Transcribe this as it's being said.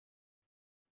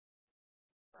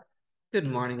Good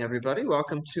morning, everybody.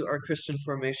 Welcome to our Christian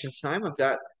formation time. I've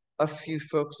got a few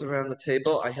folks around the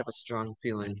table. I have a strong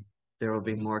feeling there will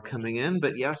be more coming in,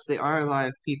 but yes, they are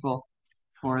live people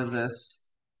for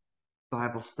this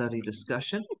Bible study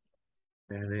discussion.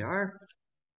 There they are.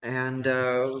 And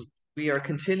we are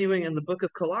continuing in the book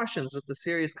of Colossians with the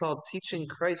series called Teaching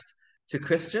Christ to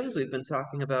Christians. We've been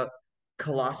talking about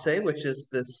Colossae, which is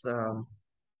this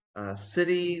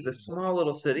city, the small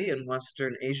little city in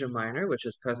Western Asia Minor, which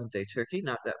is present-day Turkey,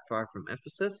 not that far from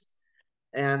Ephesus.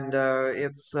 And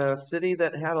it's a city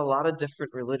that had a lot of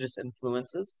different religious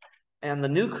influences. And the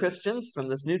new Christians from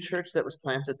this new church that was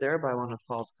planted there by one of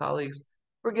Paul's colleagues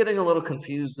were getting a little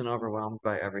confused and overwhelmed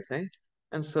by everything.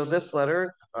 And so this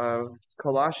letter of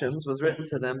Colossians was written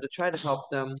to them to try to help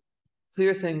them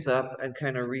clear things up and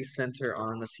kind of recenter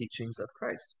on the teachings of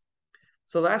Christ.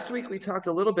 So last week we talked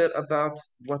a little bit about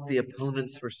what the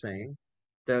opponents were saying,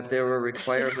 that there were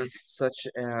requirements such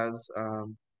as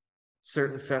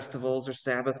certain festivals or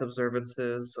Sabbath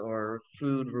observances or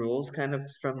food rules, kind of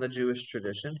from the Jewish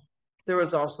tradition. There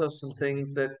was also some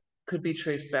things that could be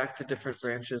traced back to different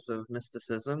branches of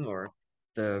mysticism or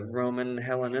the Roman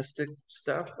Hellenistic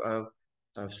stuff of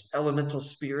elemental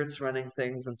spirits running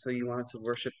things, and so you wanted to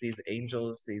worship these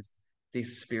angels,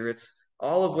 these spirits,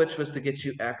 all of which was to get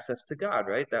you access to God,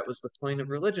 right? That was the point of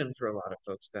religion for a lot of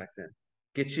folks back then.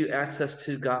 Get you access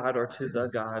to God or to the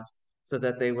gods so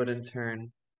that they would in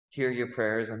turn hear your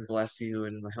prayers and bless you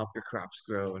and help your crops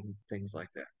grow and things like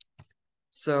that.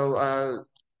 So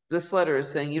this letter is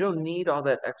saying you don't need all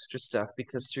that extra stuff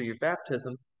because through your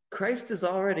baptism, Christ is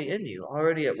already in you,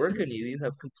 already at work in you. You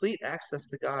have complete access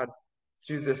to God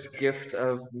through this gift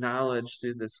of knowledge,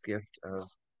 through this gift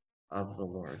of the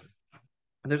Lord.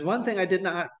 And there's one thing I did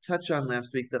not touch on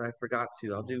last week that I forgot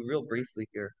to. I'll do real briefly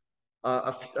here.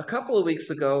 A couple of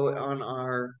weeks ago on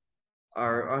our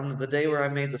on the day where I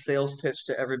made the sales pitch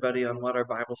to everybody on what our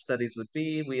Bible studies would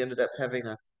be, we ended up having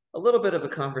a little bit of a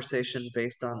conversation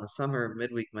based on the summer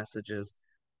midweek messages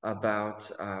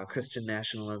about Christian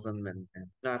nationalism and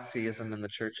Nazism in the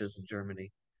churches in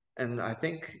Germany. And I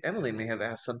think Emily may have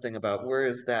asked something about where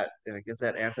is that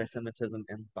anti-Semitism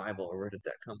in the Bible, or where did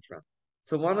that come from?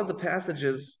 So one of the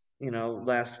passages,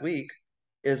 last week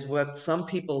is what some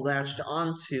people latched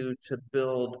onto to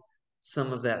build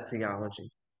some of that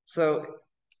theology. So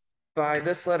by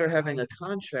this letter having a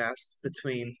contrast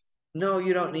between, no,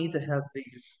 you don't need to have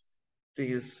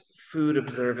these food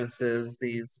observances,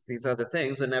 these other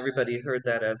things, and everybody heard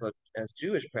that as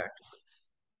Jewish practices.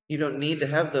 You don't need to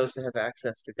have those to have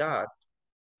access to God.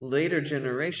 Later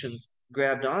generations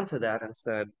grabbed onto that and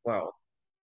said, well,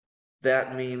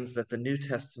 that means that the New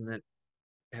Testament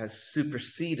has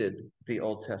superseded the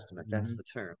Old Testament. That's the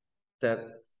term. That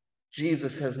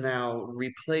Jesus has now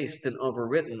replaced and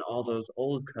overwritten all those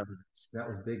old covenants. That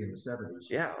was big in the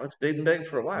 70s. Yeah, it's big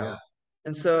for a while. Yeah.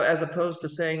 And so, as opposed to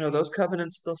saying, no, those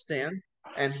covenants still stand,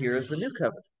 and here is the new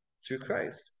covenant through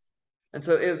Christ. And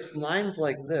so, it's lines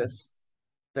like this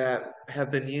that have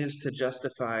been used to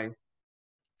justify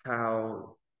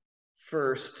how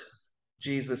first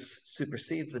Jesus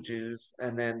supersedes the Jews,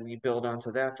 and then you build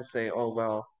onto that to say, oh,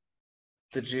 well,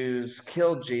 the Jews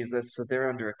killed Jesus, so they're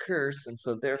under a curse, and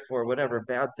so therefore, whatever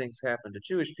bad things happen to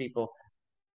Jewish people,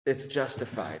 it's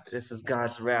justified. This is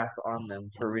God's wrath on them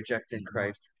for rejecting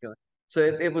Christ. So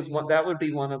it was one that would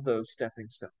be one of those stepping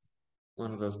stones,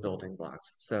 one of those building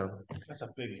blocks. So That's a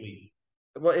big leap.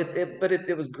 well,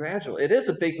 it was gradual. It is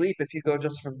a big leap if you go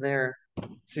just from there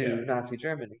to Nazi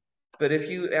Germany. But if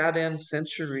you add in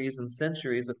centuries and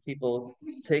centuries of people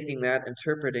taking that,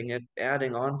 interpreting it,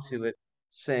 adding on to it,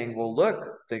 saying, well, look,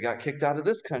 they got kicked out of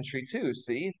this country too,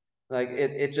 see? Like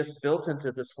it just built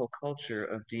into this whole culture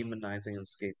of demonizing and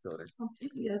scapegoating. On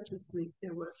PBS this week,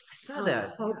 there was I saw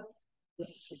that. Pope,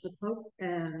 the Pope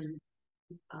and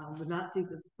the Nazis,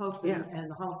 the Pope Yeah. and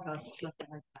the Holocaust, or something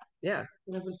like that. Yeah.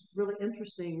 And it was really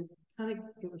interesting.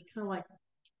 It was kind of like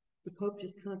the Pope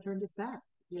just kind of turned his back,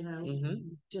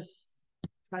 just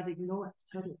tried to ignore it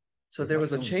totally. So there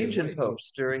was a change in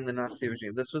popes during the Nazi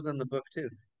regime. This was in the book too.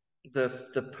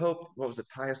 The Pope, what was it,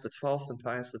 Pius XII and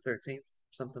Pius XIII,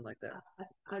 something like that.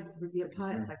 I yeah,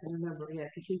 Pius, I can remember, yeah,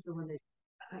 because he's the one that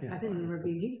I didn't remember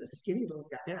being. He was a skinny little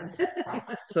guy.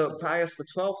 Yeah. So Pius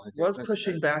XII was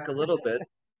pushing back a little bit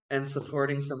and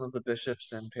supporting some of the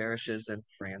bishops and parishes in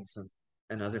France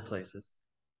and other places.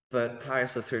 But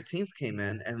Pius XIII came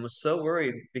in and was so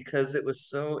worried because it was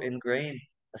so ingrained,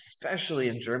 especially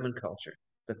in German culture,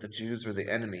 that the Jews were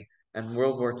the enemy. And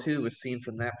World War II was seen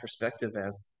from that perspective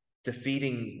as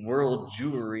defeating world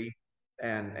Jewry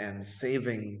and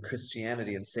saving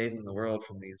Christianity and saving the world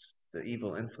from the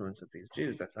evil influence of these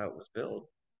Jews. That's how it was built.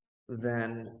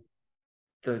 Then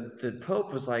the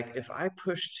Pope was like, if I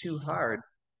push too hard,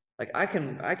 like I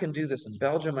can do this in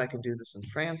Belgium, I can do this in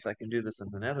France, I can do this in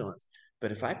the Netherlands,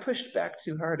 but if I pushed back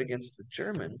too hard against the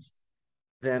Germans,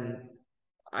 then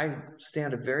I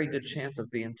stand a very good chance of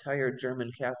the entire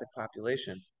German Catholic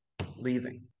population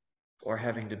leaving or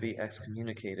having to be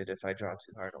excommunicated if I draw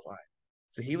too hard a line.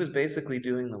 So he was basically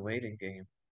doing the waiting game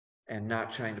and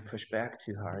not trying to push back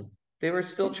too hard. They were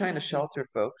still trying to shelter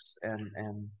folks, and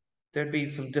there'd be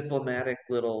some diplomatic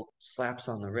little slaps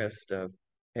on the wrist of,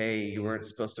 hey, you weren't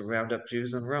supposed to round up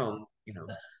Jews in Rome,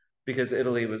 because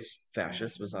Italy was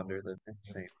fascist, was under the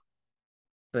insane.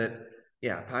 But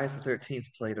yeah, Pius XIII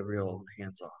played a real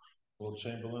hands off. Little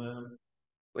Chamberlain in him.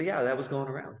 Well, yeah, that was going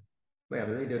around. Yeah,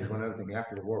 but they did one other thing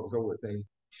after the war was over. They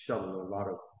shoveled a lot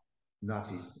of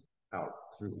Nazis out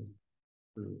through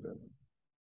the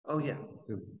Oh yeah,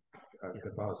 through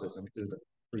Catholicism, through the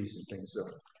priests and things. So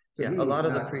yeah, he a lot was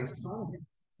of the not- priests.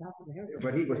 South America.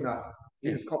 but he was not.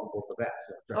 He was culpable for that.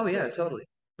 So Oh yeah, totally.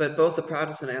 But both the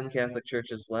Protestant and the Catholic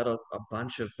churches led a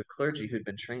bunch of the clergy who'd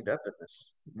been trained up in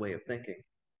this way of thinking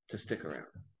to stick around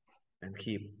and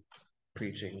keep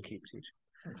preaching and keep teaching.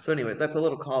 So anyway, that's a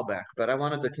little callback, but I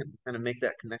wanted to kind of make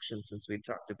that connection since we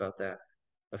talked about that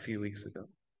a few weeks ago.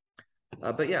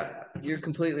 But yeah, you're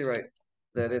completely right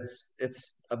that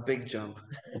it's a big jump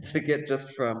to get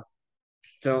just from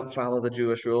don't follow the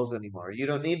Jewish rules anymore. You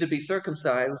don't need to be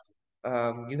circumcised.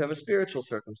 You have a spiritual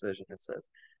circumcision, it said.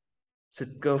 To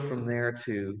go from there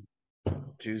to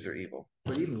Jews are evil.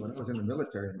 But even when I was in the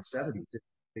military in the 70s, it's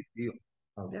a big deal.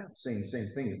 Yeah. Saying the same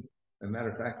thing. As a matter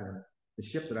of fact, the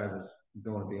ship that I was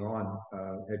going to be on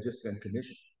had just been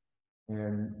commissioned,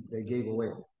 and they gave away.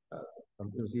 It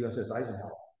was the USS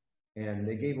Eisenhower, and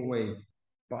they gave away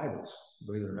Bibles,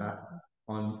 believe it or not,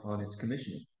 on its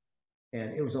commissioning,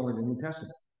 and it was only the New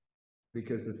Testament,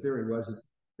 because the theory was that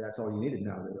that's all you needed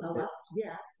now. Oh,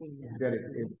 yeah, I've seen that. That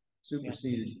it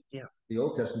superseded Yeah. the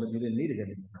Old Testament. You didn't need it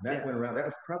anymore. And that Yeah. went around. That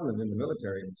was prevalent in the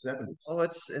military in the 70s. Oh,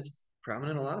 it's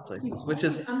prominent in a lot of places, which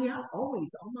is I mean, I've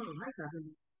always, all my life, I've been,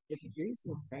 if the Jews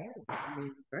were bad, I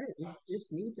mean, right. you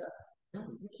just need to, no,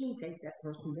 you can't take that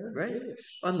person, they're Right.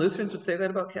 Jewish. And Lutherans would say that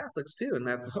about Catholics too, and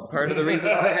that's part of the reason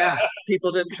why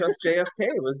people didn't trust JFK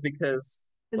was because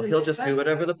well, he'll just do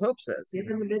whatever the Pope says. In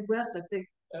the Midwest, I think,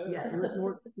 yeah, there was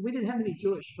more, we didn't have any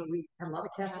Jewish, but we had a lot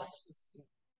of Catholics.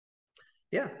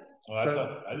 Yeah.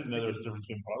 Well, I didn't know there was a difference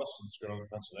between Protestants growing up in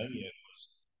Pennsylvania. It was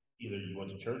either you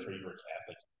went to church or you were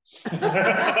Catholic.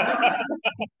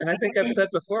 And I think I've said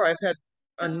before, I've had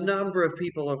a number of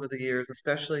people over the years,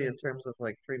 especially in terms of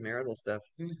like premarital stuff,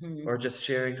 or just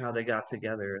sharing how they got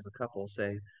together as a couple,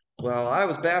 say, well, I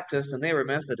was Baptist and they were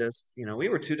Methodist. We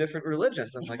were two different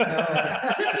religions. I'm like, no,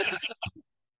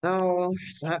 no,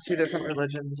 it's not two different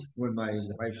religions. When my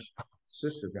wife's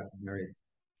sister got married,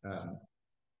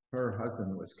 her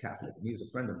husband was Catholic, and he was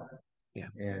a friend of mine. Yeah.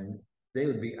 And they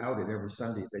would be outed every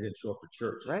Sunday if they didn't show up for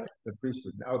church. Right. The priest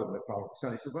would out them the following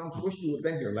Sunday. He said, well, I wish you would have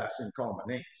been here last and called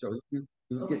my name. So you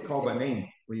would get called by name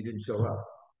when you didn't show up.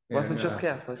 Wasn't just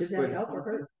Catholics. Did that help or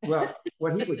hurt? Well,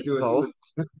 what he would do is Both.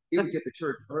 he would get to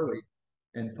church early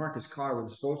and park his car where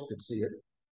the folks could see it.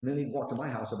 And then he'd walk to my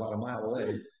house about a mile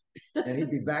away. And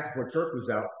he'd be back before church was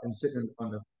out and sitting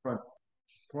on the front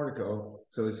portico,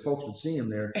 so his folks would see him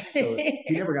there. So he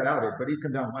never got outed, but he'd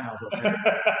come down to my house all the time.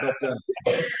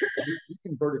 But he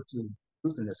converted to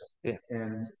Lutheranism. Yeah.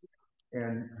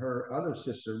 And her other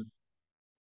sister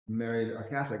married a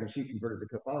Catholic, and she converted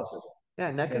to Catholicism. Yeah,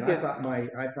 and that could And get.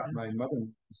 I thought my mother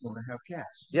was going to have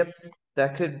cats. Yep,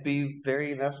 that could be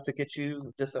very enough to get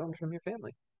you disowned from your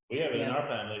family. Yeah, but in our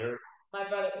family,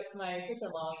 my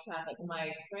sister-in-law is Catholic.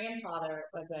 My grandfather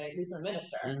was a Lutheran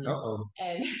minister, Uh-oh.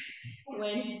 and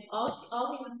when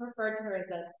all he referred to her as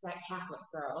that Catholic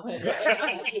girl. And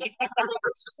I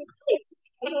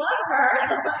love her.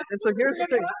 And so here's the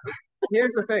thing.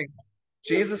 Here's the thing.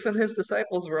 Jesus and his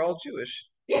disciples were all Jewish.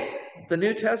 The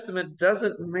New Testament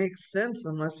doesn't make sense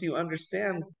unless you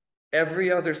understand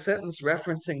every other sentence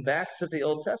referencing back to the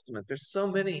Old Testament. There's so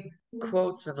many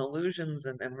quotes and allusions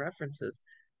and references.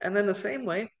 And then the same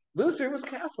way, Luther was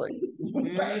Catholic.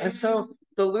 And so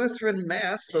the Lutheran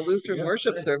Mass, the Lutheran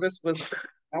worship service was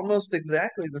almost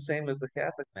exactly the same as the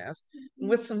Catholic Mass,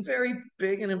 with some very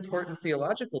big and important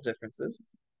theological differences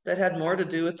that had more to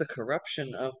do with the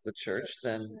corruption of the church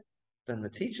than the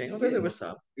teaching, although there was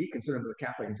some. He considered him a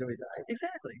Catholic until he died.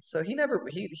 Exactly. So he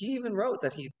even wrote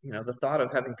that the thought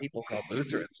of having people called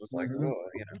Lutherans was like,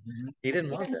 he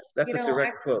didn't want that. That's a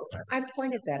direct quote. I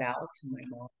pointed that out to my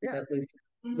mom, that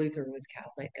Luther was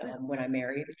Catholic when I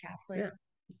married a Catholic. Yeah.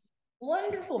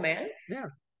 Wonderful man. Yeah.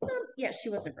 Yeah, she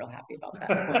wasn't real happy about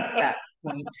that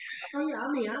point. Oh, yeah,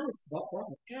 I mean, I was brought up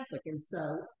Catholic, and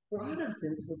so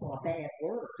Protestants was a bad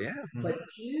word. Yeah. But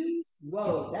Jews,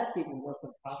 whoa, that's even worse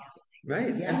than Protestant.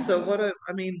 Right. Yeah. And so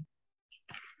I mean,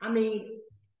 I mean,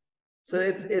 so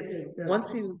it's the-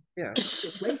 once you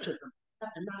it's racism.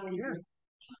 And not only Yeah.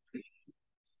 it's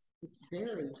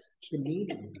very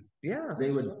demeaning. yeah,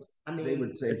 They would, I they mean,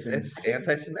 would say it's things.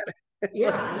 anti-Semitic.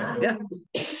 yeah, and I Yeah.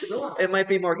 didn't realize. It might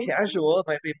be more casual, it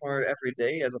might be more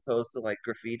everyday as opposed to like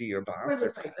graffiti or bombs or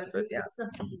something, but yeah,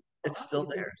 it's still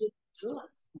there.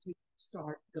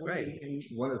 Start Right. going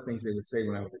and One of the things they would say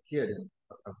when I was a kid,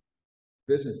 a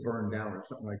business burned down or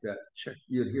something like that, Sure.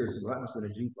 you'd hear some, well, that must have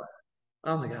been a Jew fire.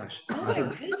 Oh my gosh. Oh my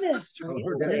goodness, I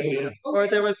heard that. really? Or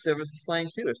there was a slang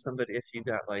too. If you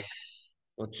got like,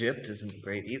 well, gypped isn't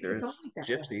great either. It's It's always that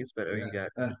way. gypsies, but you got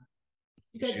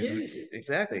you got Jew- Jews.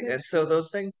 exactly. You got And so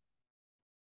those things.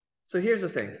 So here's the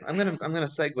thing. I'm gonna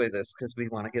segue this because we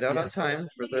want to get out on time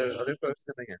for the other folks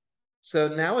coming in. So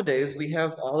nowadays we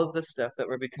have all of this stuff that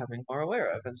we're becoming more aware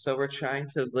of, and so we're trying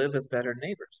to live as better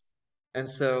neighbors. And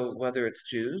so whether it's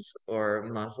Jews or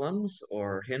Muslims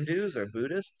or Hindus or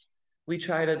Buddhists, we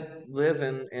try to live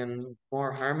in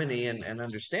more harmony and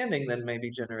understanding than maybe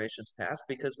generations past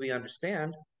because we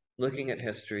understand, looking at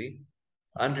history,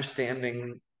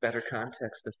 understanding better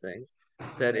context of things,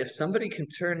 that if somebody can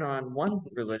turn on one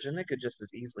religion, they could just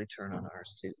as easily turn on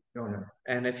ours too. No, no.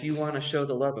 And if you want to show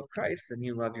the love of Christ, then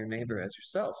you love your neighbor as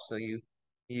yourself. So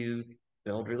you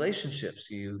build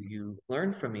relationships, you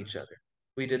learn from each other.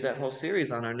 We did that whole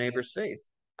series on our neighbor's faith.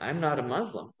 I'm not a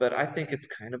Muslim, but I think it's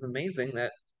kind of amazing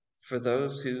that for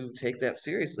those who take that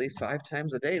seriously, 5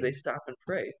 times a day they stop and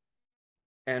pray.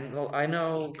 And well, I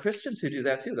know Christians who do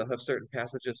that too. They'll have certain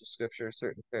passages of scripture,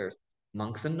 certain prayers.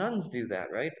 Monks and nuns do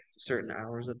that, right? Certain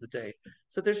hours of the day.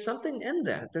 So there's something in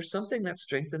that. There's something that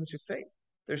strengthens your faith.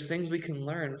 There's things we can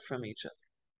learn from each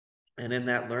other. And in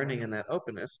that learning and that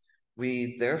openness,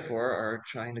 we therefore are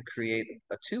trying to create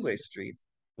a two-way street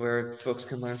where folks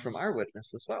can learn from our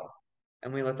witness as well.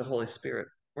 And we let the Holy Spirit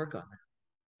work on that.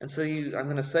 And so I'm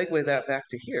going to segue that back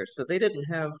to here. So they didn't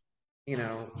have,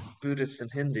 Buddhists and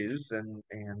Hindus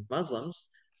and Muslims,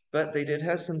 but they did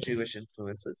have some Jewish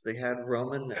influences. They had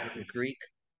Roman and Greek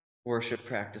worship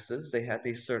practices. They had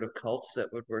these sort of cults that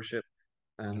would worship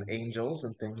angels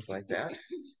and things like that.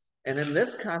 And in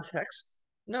this context,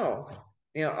 no.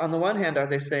 On the one hand, are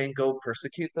they saying go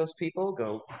persecute those people,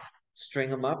 go string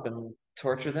them up and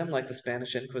torture them like the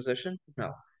Spanish Inquisition?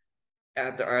 No.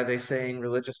 Are they saying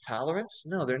religious tolerance?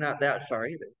 No, they're not that far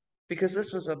either. Because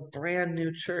this was a brand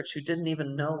new church who didn't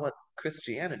even know what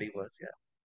Christianity was yet.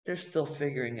 They're still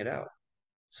figuring it out.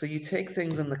 So you take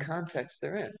things in the context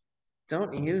they're in.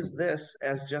 Don't use this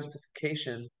as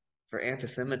justification for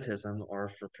anti-Semitism or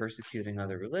for persecuting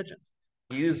other religions.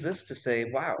 Use this to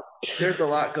say, wow, there's a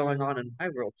lot going on in my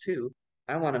world too.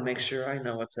 I want to make sure I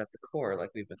know what's at the core,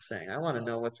 like we've been saying. I want to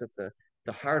know what's at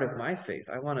the heart of my faith.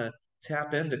 I want to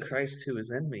tap into Christ who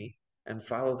is in me and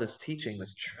follow this teaching,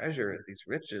 this treasure, these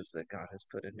riches that God has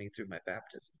put in me through my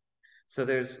baptism. So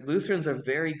Lutherans are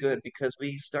very good because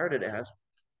we started as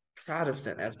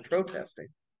Protestant, as protesting.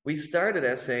 We started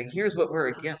as saying, here's what we're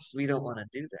against. We don't want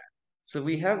to do that. So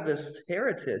we have this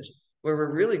heritage where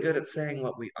we're really good at saying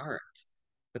what we aren't.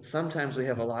 But sometimes we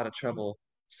have a lot of trouble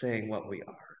saying what we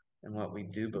are and what we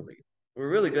do believe. We're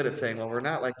really good at saying, well, we're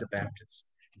not like the Baptists.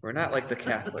 We're not like the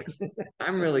Catholics.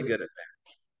 I'm really good at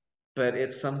that. But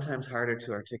it's sometimes harder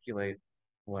to articulate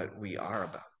what we are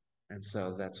about. And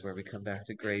so that's where we come back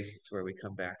to grace. It's where we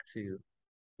come back to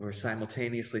we're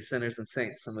simultaneously sinners and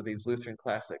saints, some of these Lutheran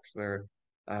classics where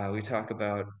we talk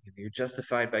about you're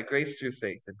justified by grace through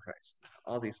faith in Christ,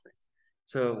 all these things.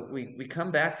 So we come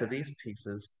back to these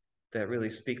pieces that really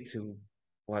speak to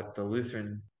what the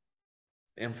Lutheran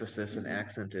emphasis and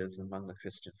accent is among the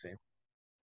Christian faith.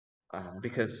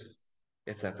 Because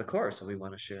it's at the core, so we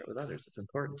want to share it with others. It's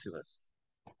important to us.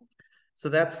 So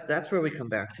that's where we come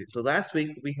back to. So last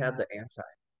week we had the anti.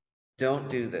 Don't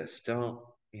do this. Don't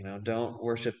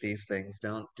worship these things.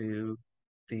 Don't do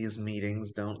these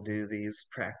meetings. Don't do these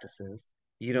practices.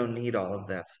 You don't need all of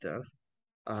that stuff.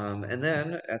 And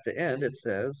then at the end it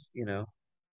says,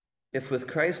 if with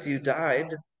Christ you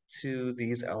died to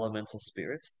these elemental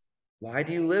spirits, why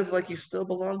do you live like you still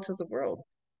belong to the world?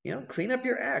 Clean up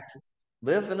your act.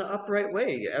 Live in an upright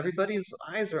way. Everybody's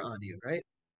eyes are on you, right?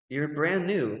 You're brand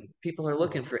new. People are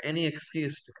looking for any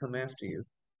excuse to come after you.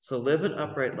 So live an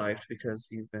upright life because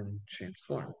you've been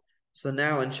transformed. So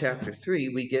now in chapter 3,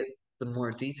 we get the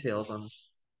more details on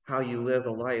how you live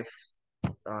a life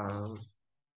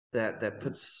that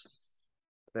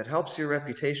helps your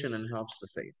reputation and helps the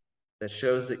faith, that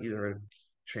shows that you are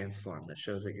transformed, that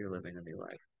shows that you're living a new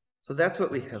life. So that's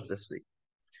what we have this week.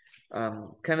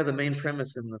 Kind of the main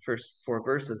premise in the first 4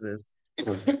 verses is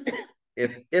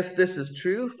if this is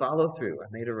true, follow through. I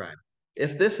made a rhyme.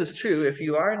 If this is true, if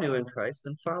you are new in Christ,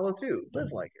 then follow through.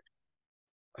 Live like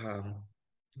it.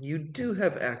 You do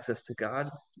have access to God.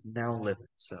 Now live it.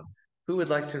 So who would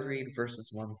like to read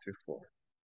verses 1 through 4?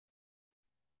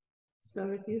 So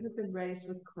if you have been raised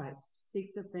with Christ,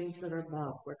 seek the things that are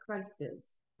above, where Christ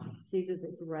is, seated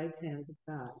at the right hand of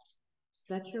God.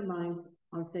 Set your minds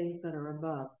on things that are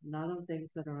above, not on things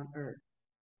that are on earth.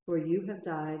 For you have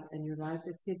died, and your life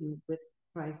is hidden with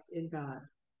Christ in God.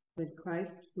 When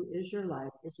Christ, who is your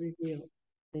life, is revealed,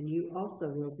 then you also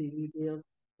will be revealed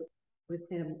with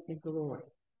him in glory.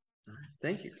 All right,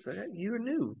 thank you. So you're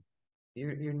new.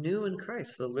 You're new in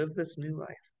Christ. So live this new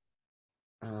life.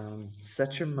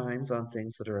 Set your minds on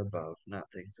things that are above,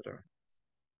 not things that are.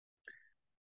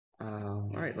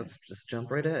 All right, let's just jump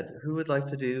right ahead. Who would like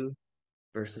to do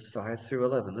verses 5 through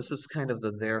 11? This is kind of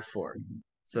the therefore.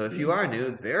 So if you are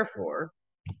new, therefore,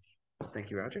 thank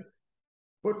you, Roger.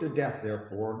 Put to death,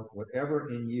 therefore, whatever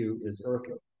in you is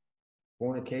earthly: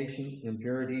 fornication,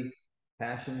 impurity,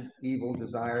 passion, evil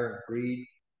desire, greed,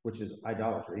 which is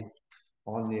idolatry.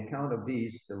 On the account of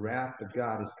these, the wrath of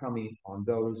God is coming on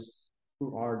those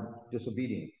who are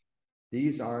disobedient.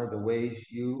 These are the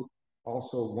ways you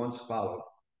also once followed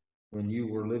when you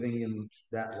were living in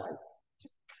that life.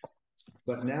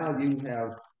 But now you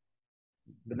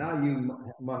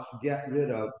must get rid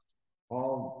of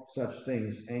all such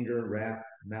things: anger, wrath,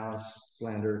 malice,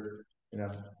 slander,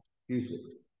 and abusive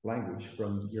language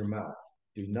from your mouth.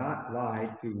 Do not lie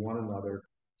to one another,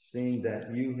 seeing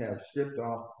that you have stripped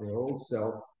off the old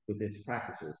self with its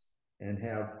practices, and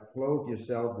have clothed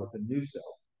yourself with the new self,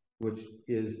 which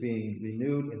is being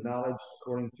renewed in knowledge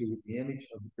according to the image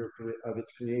of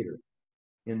its creator.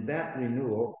 In that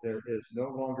renewal, there is no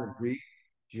longer Greek,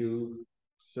 Jew,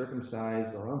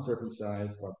 circumcised or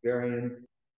uncircumcised, barbarian,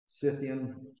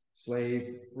 Scythian,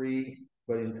 slave, free,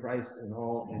 but in Christ in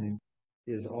all and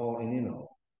is all and in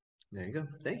all. There you go.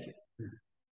 Thank you.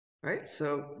 All right,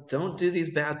 so don't do these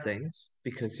bad things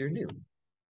because you're new.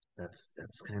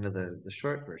 That's kind of the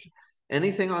short version.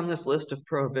 Anything on this list of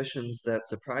prohibitions that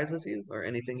surprises you, or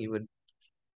anything you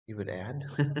would add?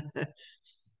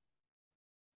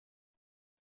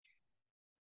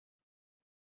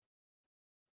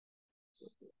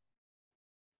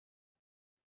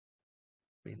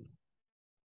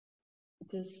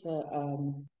 This,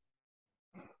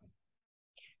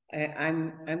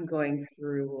 I'm going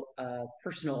through a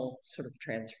personal sort of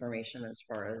transformation as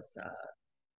far as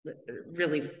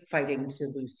really fighting to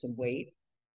lose some weight.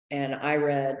 And I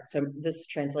read, so this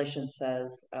translation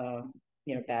says,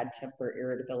 bad temper,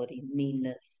 irritability,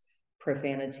 meanness,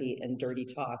 profanity, and dirty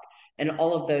talk. And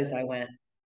all of those I went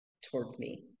towards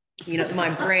me. My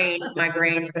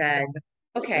brain said,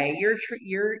 okay,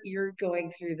 you're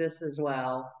going through this as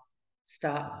well.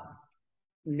 Stop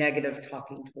negative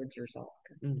talking towards yourself.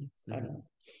 I don't know.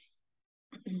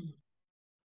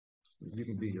 You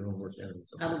can be your own worst enemy.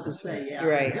 I was just saying, yeah.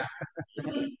 Right.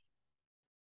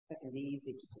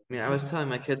 Easy. I mean, I was telling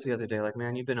my kids the other day, like,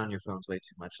 man, you've been on your phones way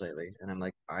too much lately. And I'm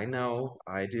like, I know,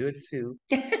 I do it too.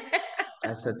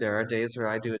 I said, there are days where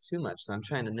I do it too much. So I'm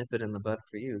trying to nip it in the bud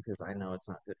for you because I know it's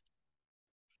not good.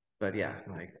 But yeah,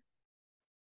 like,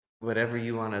 whatever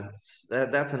you want to,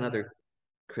 that's another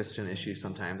Christian issue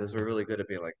sometimes, is we're really good at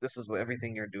being like, this is what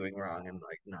everything you're doing wrong, and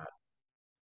like, not.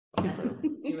 Also.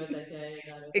 Do as I say.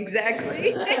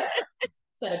 Exactly.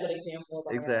 Set a good example.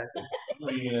 Exactly.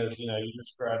 As you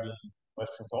described in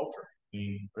Western culture. I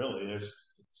mean, really,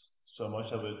 it's so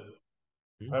much of it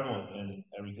prevalent in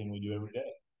everything we do every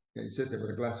day. And you sit there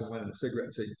with a glass of wine and a cigarette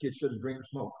and say, your kids shouldn't drink or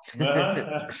smoke.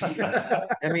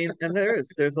 I mean, and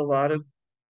there's a lot of,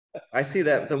 I see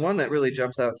that the one that really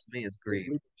jumps out to me is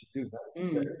greed.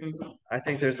 I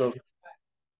think there's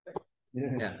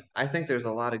I think there's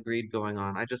a lot of greed going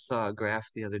on. I just saw a graph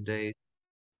the other day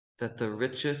that the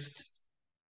richest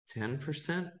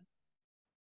 10%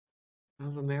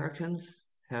 of Americans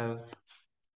have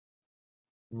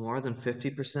more than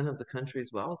 50% of the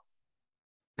country's wealth.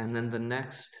 And then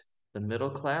the middle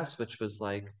class, which was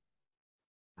like,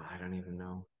 I don't even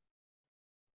know.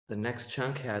 The next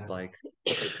chunk had like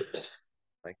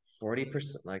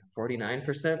 40%, like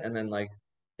 49%, and then like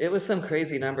it was some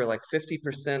crazy number, like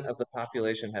 50% of the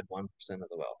population had 1% of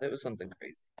the wealth. It was something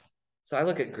crazy. So I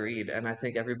look at greed and I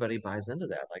think everybody buys into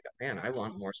that. Like, man, I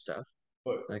want more stuff.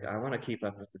 Like, I want to keep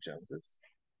up with the Joneses.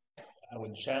 I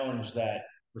would challenge that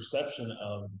perception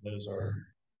of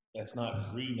that's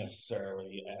not greed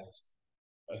necessarily as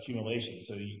accumulation.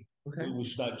 So we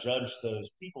should not judge those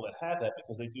people that have that,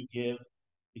 because they do give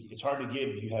it's hard to give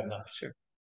if you have nothing. Sure.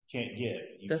 You can't give.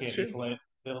 You That's can't true. be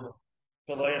philanthropic.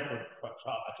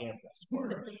 I can't. That's the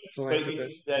word. But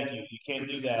Philanthropist. thank you. You can't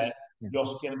do that. Yeah. You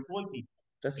also can't employ people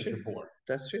That's if true. you're poor.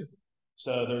 That's true.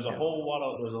 So there's a Yeah.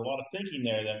 there's a lot of thinking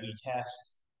there that we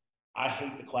cast. I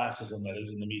hate the classism that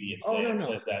is in the media Oh, today. no, It no.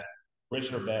 says that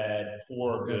rich are bad,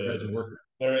 poor are That good. doesn't work.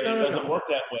 It No, no, doesn't no. work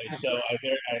that way. So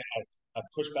I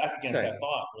push back against Sorry. that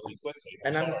thought really quickly.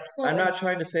 And sorry. I'm not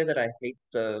trying to say that I hate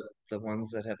the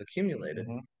ones that have accumulated,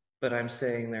 Mhm. but I'm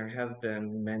saying there have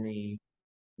been many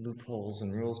loopholes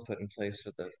and rules put in place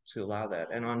to allow that.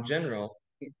 And on general,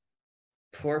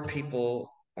 poor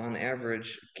people on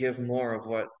average give more of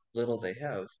what little they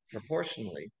have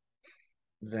proportionally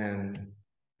than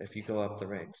if you go up the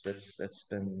ranks. It's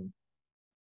been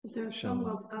There's shown.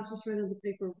 someone, I just read in the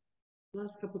paper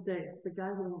last couple of days, the guy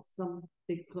who owns some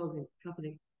big clothing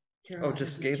company. Oh,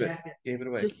 just gave it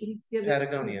away. He's giving,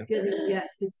 Patagonia. yes,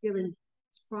 he's giving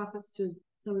his profits to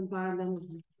some environmental.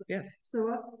 Yeah.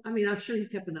 So, I mean, I'm sure he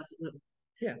kept enough little.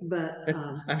 Yeah. But,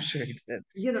 I'm sure he did.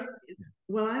 you know,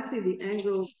 when I see the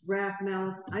anger, wrath,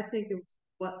 malice, I think of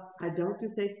what I don't do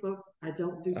Facebook, I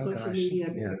don't do social gosh, media,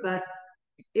 yeah. but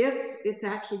if it's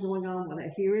actually going on, what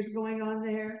I hear is going on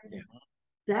there, Yeah.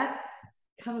 that's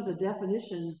kind of the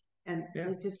definition, and Yeah.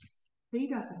 they just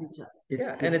feed off of each other.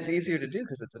 Yeah, and it's easier to do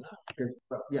because it's enough.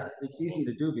 Yeah, it's easy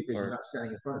to do because Or- you're not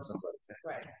standing in front of somebody.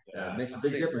 Right. It makes a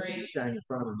big difference if you're standing in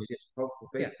front of them, you get poked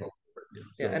the face Yeah. poked.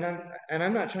 Yeah, and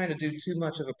I'm not trying to do too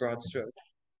much of a broad stroke.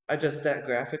 That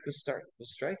graphic was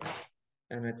striking,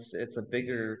 and it's a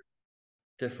bigger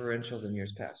differential than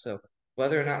years past. So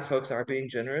whether or not folks are being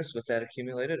generous with that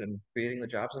accumulated and creating the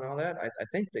jobs and all that, I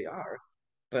think they are,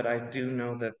 but I do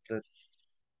know that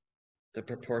the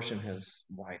proportion has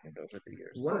widened over the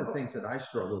years. One of the things that I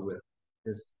struggle with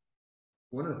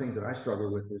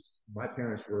is my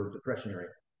parents were depressionary.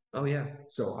 Oh yeah,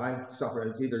 So I suffer.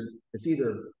 It's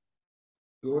either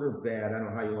good or bad. I don't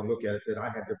know how you want to look at it. That I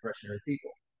had depressionary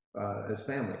people as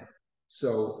family.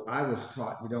 So I was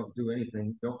taught you don't do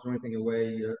anything, don't throw anything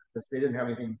away. Because they didn't have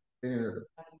anything in the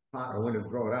pot or window to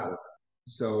throw it out of.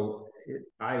 So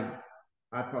I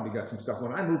probably got some stuff.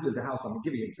 When I moved to the house, I'm gonna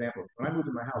give you an example. When I moved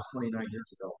to my house 29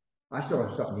 years ago, I still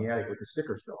have stuff in the attic with the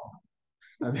sticker still on.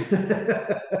 I mean,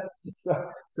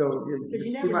 so you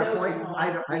to my never know point,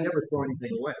 tomorrow. I never throw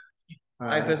anything away.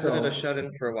 I visited so- a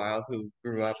shut-in for a while who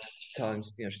grew up telling,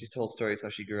 she told stories how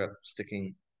she grew up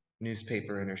sticking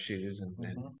newspaper in her shoes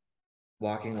and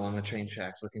walking along the train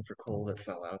tracks looking for coal that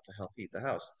fell out to help heat the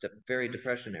house. Very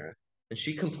depression era. And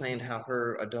she complained how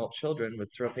her adult children would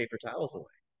throw paper towels away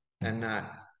and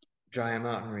not dry them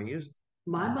out and reuse them.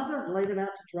 My mother laid them out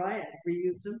to dry it,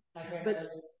 reused them, but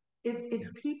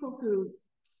it's people who,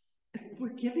 we're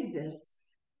giving this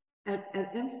at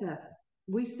MSF.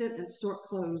 We sit and sort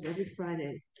clothes every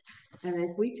Friday, and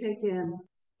if we take in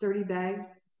 30 bags,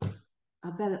 I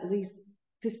bet at least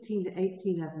 15 to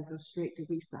 18 of them go straight to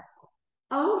recycle.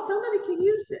 Oh, somebody can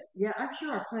use this. Yeah, I'm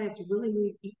sure our clients really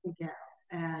need equal gowns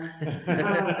and,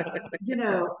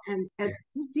 and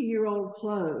 50-year-old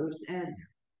clothes. And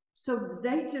so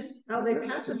they just, they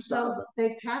pat themselves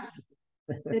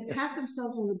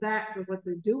on the back for what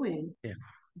they're doing. Yeah.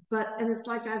 And it's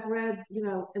like I've read,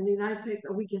 in the United States,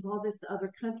 we give all this to other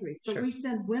countries, but Sure. we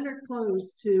send winter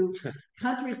clothes to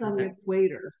countries on the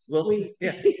equator.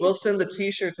 We'll send the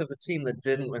T-shirts of the team that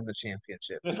didn't win the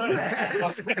championship. That's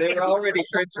right. They were already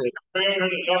printed. What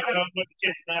the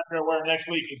kids in Africa wear next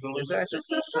week is the loser. Exactly.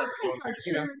 So sometimes our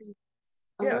You know, charity,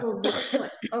 a yeah. little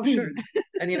bit. Oh, sure.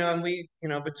 And we,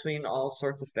 between all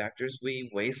sorts of factors, we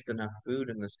waste enough food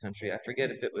in this country. I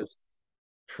forget if it was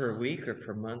per week or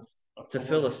per month to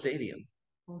fill a stadium.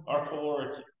 Our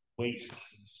caloric waste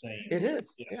is insane. It is.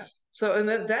 Yes. Yeah. So, and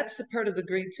that's the part of the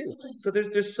greed too. So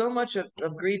there's so much of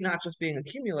greed, not just being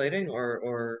accumulating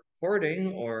or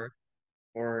hoarding or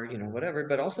whatever,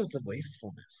 but also the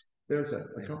wastefulness. There's a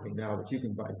company now that you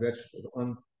can buy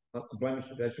vegetables, unblemished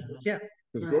vegetables. Yeah.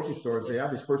 Because grocery stores, the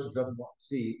average person doesn't want to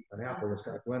see an apple that's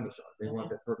got a blemish on it. They want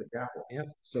that perfect apple. Yep.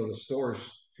 So the stores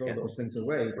throw those things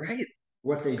away. Right.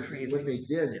 What they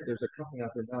did, there's a company out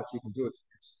there now that you can do it.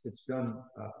 It's done.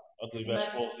 Ugly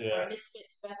vegetables, yeah.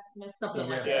 Something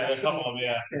like Yeah, that. a couple of them,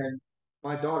 yeah. And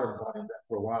my daughter bought into that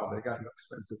for a while, but it got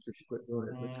expensive, so she quit doing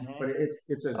it. But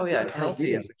it's a Oh yeah, good healthy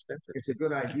idea. is expensive. It's a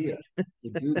good idea to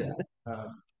do that.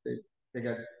 They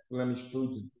got blemished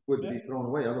foods that wouldn't be thrown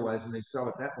away otherwise, and they sell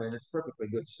it that way, and it's perfectly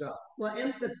good stuff. Well,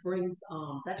 MSF brings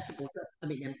vegetables.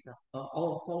 MSF,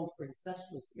 all souls brings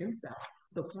vegetables to MSF.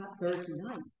 So it's not Thursday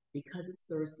night, because it's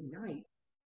Thursday night.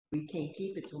 We can't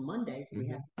keep it till Monday, so we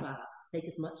have to take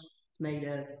as much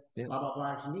tomatoes, blah blah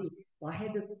blah as you need. Well, I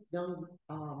had this young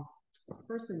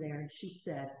person there, and she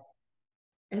said,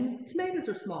 and tomatoes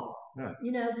are small. Right.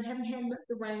 You know, we haven't had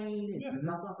the rain and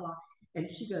blah blah blah. And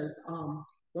she goes,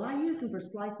 well, I use them for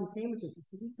slicing sandwiches. I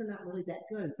said, these are not really that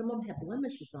good. And some of them have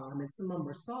blemishes on them, and some of them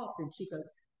were soft. And she goes,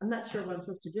 I'm not sure what I'm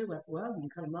supposed to do. I said, well, you can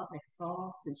cut them up, make a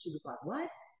sauce. And she was like, what?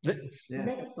 Yeah. You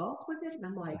make a sauce with it? And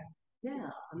I'm like, yeah.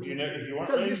 I mean, if you weren't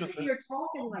so raised with you're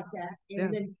talking like that,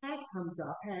 and then Pat comes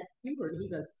up, Pat Hubert, and he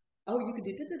goes, oh, you could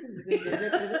do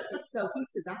and so he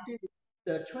says, I did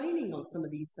the training on some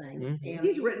of these things, and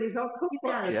He's written his own he's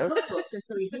got a cookbook. cookbook, and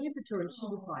so he hands it to her, and she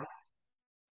was like,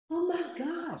 oh my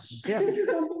gosh, Yeah. this is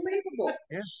unbelievable.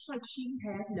 Yeah. She's like, she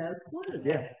had no clue.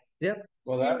 Yeah.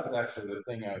 Well, that was actually the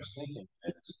thing I was thinking.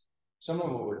 Is some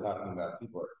of what we're talking about,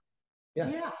 people are,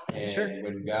 Yeah. and Sure.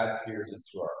 when God peers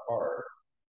into our heart,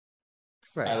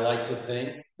 I Right. like to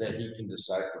think that He can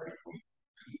decipher between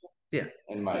Yeah.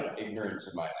 and my ignorance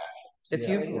of my actions. If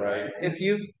Yeah. you've Right? if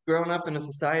you've grown up in a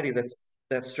society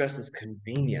that stresses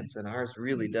convenience, and ours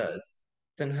really does,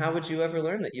 then how would you ever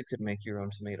learn that you could make your own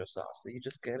tomato sauce? That you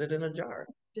just get it in a jar.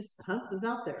 Just hunts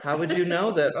out there. How would you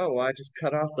know that? Oh, well, I just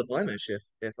cut off the blemish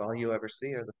if all you ever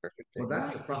see are the perfect Well, things.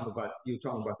 that's the problem about, you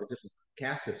talking about the different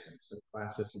caste systems, the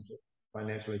class systems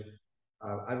financially.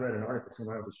 I read an article,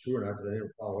 somewhere it was true or not, but I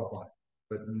didn't follow up on it.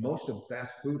 But most of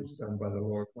fast food is done by the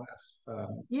lower class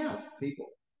Yeah. people,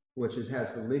 which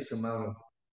has the least amount of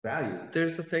value.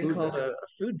 There's a thing Food called desert. a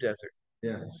food desert.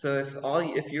 Yeah. So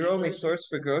if your only source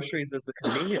for groceries is the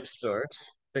convenience store,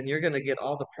 then you're gonna get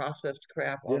all the processed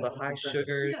crap, all Yeah, the high exactly.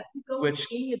 sugar, Yeah, you go which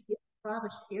to any of the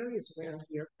impoverished areas around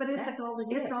here, But that's all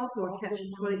it is. it's also a All catch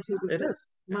the 22 it because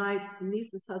is. my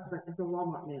niece's husband is a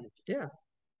Walmart manager. Yeah.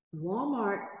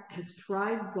 Walmart has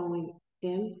tried going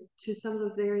into some of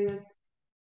those areas.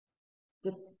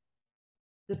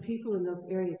 The people in those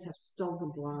areas have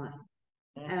stolen blind.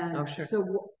 And Oh, sure.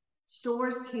 so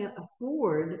stores can't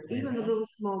afford, even the little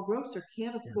small grocer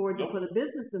can't afford to put a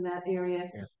business in that area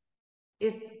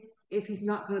Yeah. if he's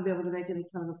not going to be able to make any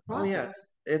kind of Oh profit. yeah.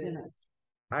 You know.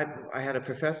 I had a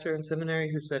professor in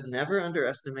seminary who said never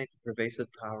underestimate the pervasive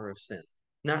power of sin.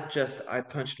 Not just I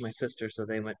punched my sister so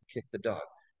they went and kicked the dog.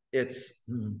 It's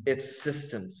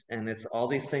systems, and it's all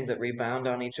these things that rebound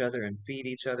on each other and feed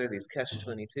each other, these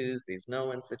catch-22s, these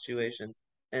no-win situations,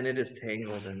 and it is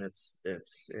tangled, and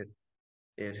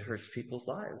it hurts people's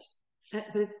lives.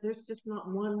 But there's just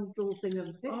not one little thing of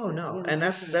fix Oh it, no. you know. And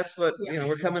that's what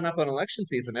we're coming up on election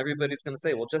season. Everybody's gonna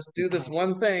say, well, just do this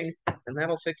one thing and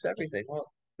that'll fix everything.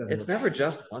 Well, it's never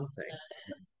just one thing.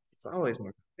 It's always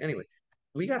more. Anyway,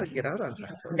 we got to get out on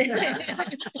time.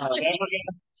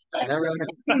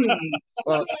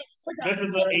 Well, This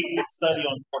is an 8-week study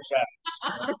on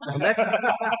foreshadowing.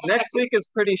 next week is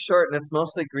pretty short, and it's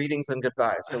mostly greetings and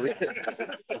goodbyes. So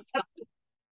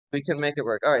we can make it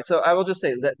work. All right. So I will just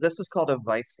say that this is called a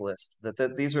vice list.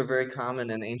 That these were very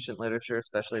common in ancient literature,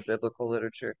 especially biblical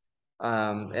literature.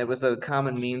 It was a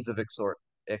common means of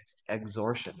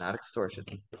exhortation, not extortion,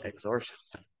 exhortation.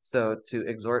 So to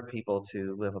exhort people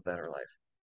to live a better life.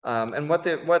 And what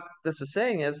this is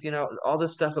saying is, all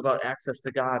this stuff about access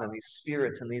to God and these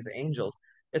spirits and these angels,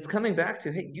 it's coming back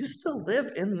to, hey, you still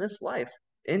live in this life,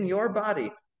 in your body,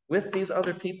 with these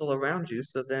other people around you.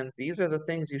 So then these are the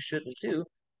things you shouldn't do,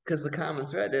 because the common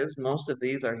thread is most of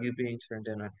these are you being turned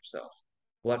in on yourself.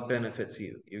 What benefits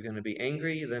you? You're going to be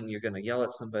angry, then you're going to yell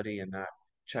at somebody and not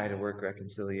try to work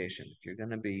reconciliation. If you're going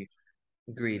to be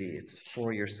greedy, it's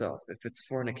for yourself. If it's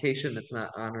fornication, it's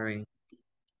not honoring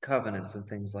covenants and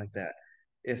things like that.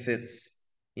 If it's,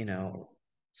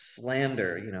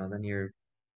 slander, then you're,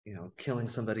 killing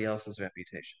somebody else's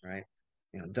reputation, right?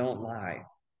 Don't lie.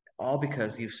 All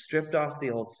because you've stripped off the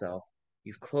old self,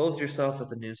 you've clothed yourself with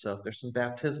the new self. There's some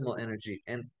baptismal energy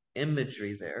and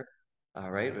imagery there,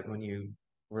 right? But when you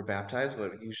were baptized,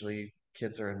 what usually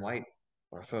kids are in white,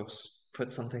 or folks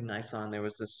put something nice on. There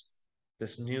was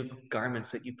this new garments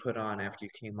that you put on after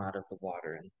you came out of the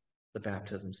water and the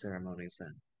baptism ceremonies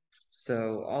then.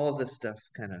 So all of this stuff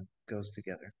kind of goes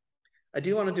together. I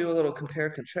do want to do a little compare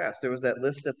contrast. There was that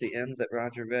list at the end that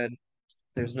Roger read.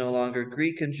 There's no longer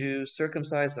Greek and Jew,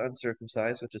 circumcised,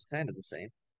 uncircumcised, which is kind of the same.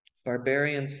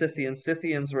 Barbarians, Scythians.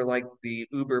 Scythians were like the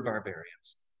uber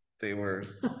barbarians. They were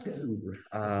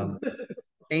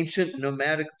ancient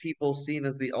nomadic people seen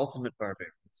as the ultimate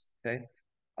barbarians. Okay,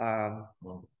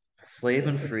 slave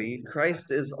and free.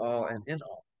 Christ is all and in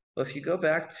all. Well, if you go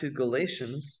back to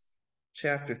Galatians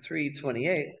chapter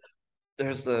 3:28,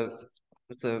 it's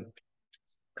a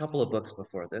couple of books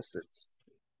before this. It's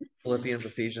Philippians,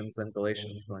 Ephesians, then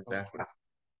Galatians going backwards.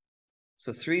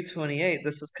 So 3:28,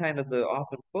 this is kind of the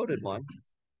often quoted one.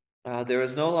 There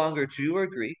is no longer Jew or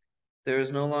Greek. There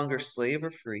is no longer slave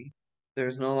or free.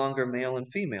 There's no longer male and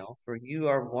female, for you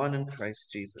are one in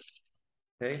Christ Jesus.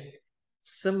 Okay?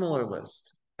 Similar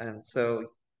list. And so,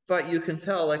 but you can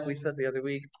tell, like we said the other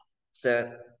week,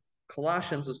 that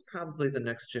Colossians was probably the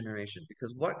next generation,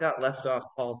 because what got left off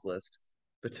Paul's list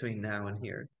between now and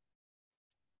here?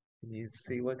 Can you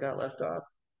see what got left off?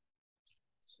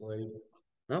 Slave.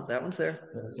 Nope, that one's there.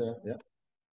 Yeah.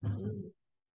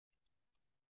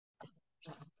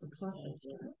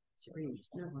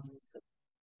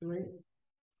 Right?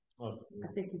 Well, I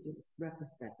think you just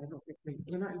referenced that. I don't think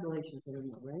we're not in Galatians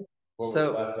anymore, right? What was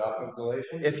So, left off of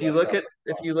Galatians? If you look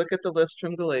at the list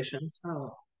from Galatians,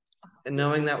 Oh. and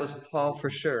knowing that was Paul for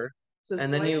sure, So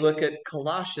and then you Galatians- look at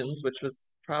Colossians, which was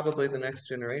probably the next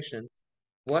generation,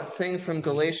 what thing from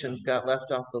Galatians got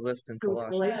left off the list in so it's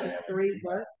Colossians? Galatians 3,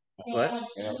 what? What?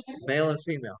 Male and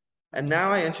female. And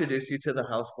now I introduce you to the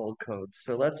household codes.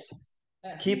 So let's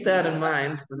keep that in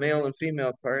mind, the male and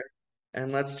female part,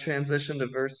 and let's transition to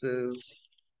verses.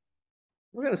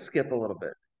 We're going to skip a little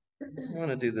bit. I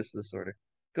want to do this order.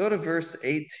 Go to verse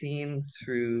 18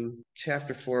 through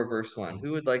chapter 4, verse 1.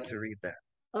 Who would like to read that?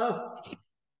 Oh,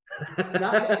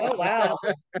 Oh, wow.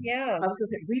 Yeah. I was gonna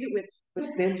say, read it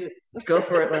with vengeance. Go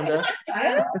for it, Linda.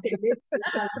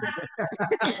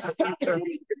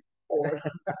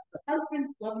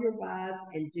 Husbands, love your wives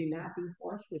and do not be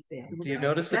harsh with them. Do you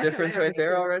notice the difference right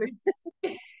there already?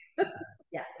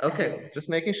 Yes. Okay, just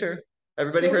making sure.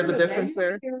 Everybody heard the Children, difference obey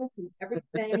there? your parents in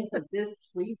everything, for this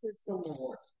pleases the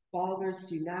Lord. Fathers,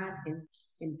 do not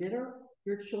embitter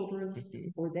your children,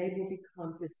 or they will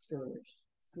become discouraged.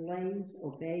 Slaves,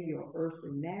 obey your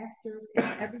earthly masters in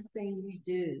everything you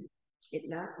do. It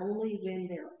not only win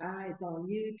their eyes on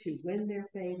you to win their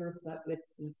favor, but with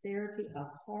sincerity of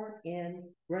heart and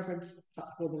reverence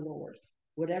for the Lord.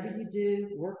 Whatever you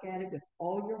do, work at it with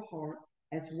all your heart,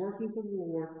 as working for the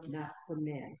Lord, not for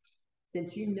men.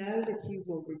 Since you know that you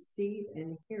will receive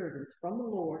an inheritance from the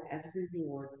Lord as a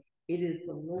reward, it is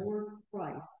the Lord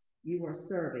Christ you are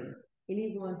serving.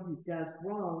 Anyone who does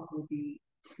wrong will be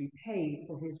repaid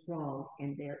for his wrong,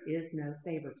 and there is no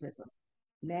favoritism.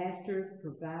 Masters,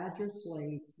 provide your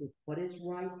slaves with what is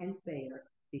right and fair,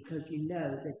 because you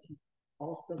know that you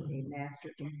also a master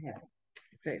in heaven.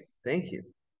 Okay, thank you.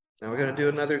 Now we're going to do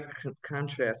another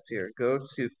contrast here. Go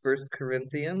to 1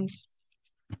 Corinthians,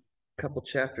 a couple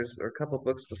chapters or a couple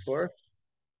books before.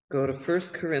 Go to 1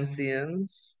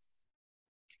 Corinthians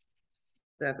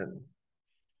 7.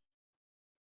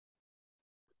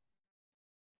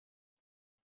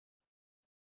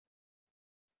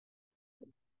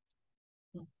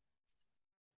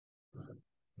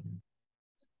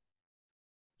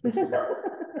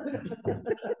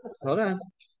 Hold on.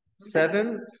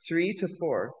 7, 3 to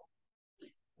 4.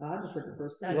 I just read the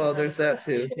first. Well, there's that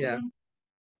too. Yeah.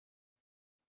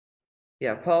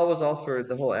 Yeah, Paul was all for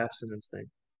the whole abstinence thing.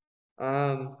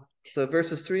 So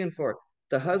verses 3 and 4.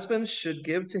 The husband should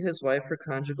give to his wife her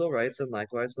conjugal rights, and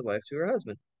likewise the wife to her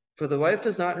husband. For the wife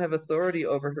does not have authority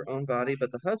over her own body,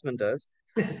 but the husband does.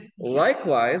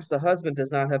 Likewise, the husband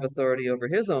does not have authority over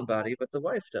his own body, but the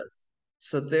wife does.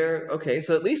 So okay,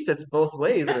 so at least it's both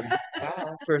ways in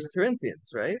 1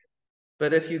 Corinthians, right?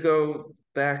 But if you go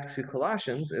back to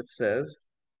Colossians, it says,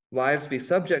 wives, be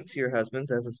subject to your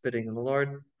husbands as is fitting in the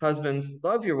Lord. Husbands,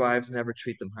 love your wives, never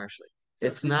treat them harshly.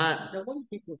 It's not No wonder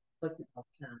people look at all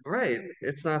the time. right.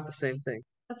 It's not the same thing.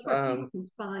 That's why people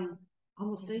can find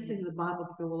almost anything in the Bible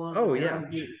to go along. Oh, with their yeah. own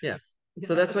views. Yeah. You So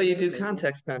don't that's have why to you agree do with it.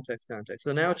 context, context, context.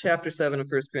 So now chapter 7 of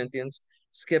 1 Corinthians,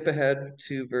 skip ahead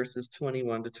to verses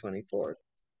 21 to 24.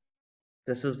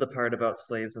 This is the part about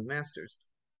slaves and masters.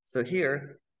 So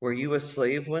here, were you a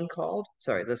slave when called?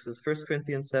 Sorry, this is 1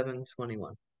 Corinthians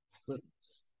 7:21.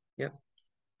 Yep,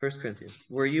 1 Corinthians.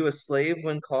 Were you a slave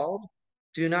when called?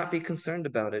 Do not be concerned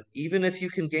about it. Even if you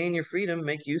can gain your freedom,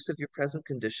 make use of your present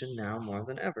condition now more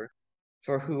than ever.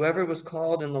 For whoever was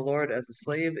called in the Lord as a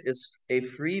slave is a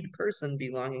freed person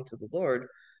belonging to the Lord,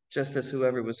 just as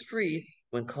whoever was free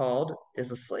when called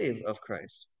is a slave of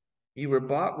Christ. You were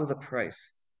bought with a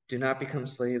price. Do not become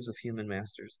slaves of human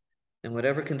masters. In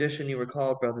whatever condition you were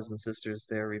called, brothers and sisters,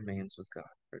 there remains with God,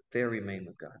 or there remain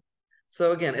with God.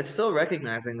 So again, it's still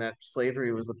recognizing that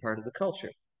slavery was a part of the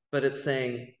culture, but it's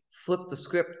saying flip the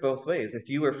script both ways. If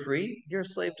you were free, you're a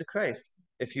slave to Christ.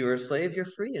 If you were a slave, you're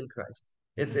free in Christ.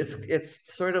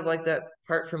 It's sort of like that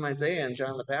part from Isaiah and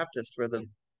John the Baptist, where the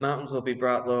mountains will be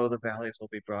brought low, the valleys will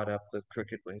be brought up, the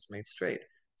crooked ways made straight.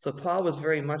 So Paul was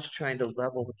very much trying to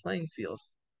level the playing field,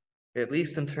 at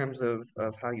least in terms of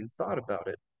how you thought about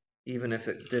it, even if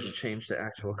it didn't change the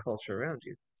actual culture around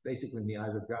you. Basically, in the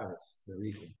eyes of God, they're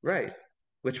equal. Right,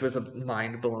 which was a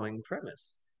mind-blowing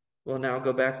premise. Well, now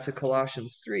go back to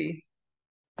Colossians 3.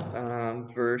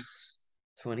 verse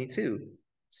 22.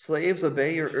 Slaves,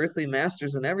 obey your earthly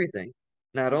masters in everything,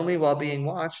 not only while being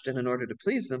watched and in order to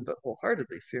please them, but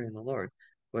wholeheartedly fearing the Lord.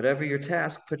 Whatever your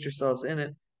task, put yourselves in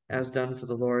it, as done for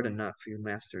the Lord and not for your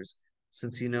masters,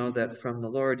 since you know that from the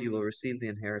Lord you will receive the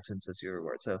inheritance as your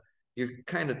reward. So you're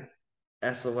kind of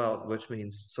SOL, which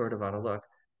means sort of out of luck.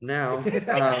 Now,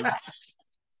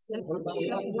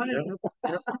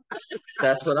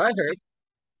 that's what I heard,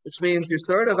 which means you're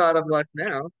sort of out of luck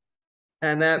now.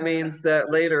 And that means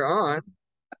that later on,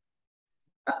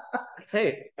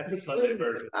 hey, That's a Sunday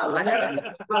version.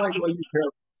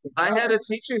 I had a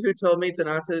teacher who told me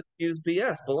not to use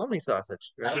BS, bologna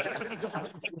sausage. Right?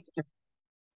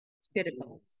 Good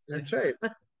advice. That's right.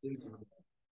 That's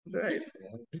right.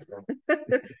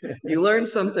 You learn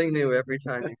something new every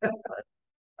time you come by.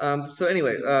 So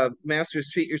anyway, masters,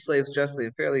 treat your slaves justly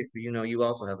and fairly, for you know you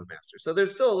also have a master. So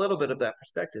there's still a little bit of that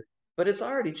perspective, but it's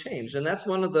already changed, and that's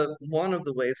one of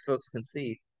the ways folks can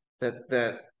see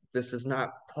that this is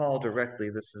not Paul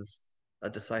directly. This is a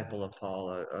disciple of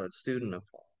Paul, a student of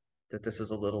Paul. That this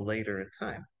is a little later in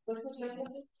time. What's the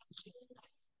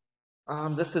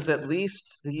time? This is at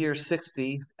least the year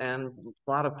 60, and a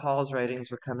lot of Paul's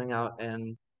writings were coming out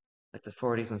in like the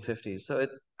 40s and 50s. So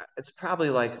it's probably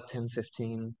like 10,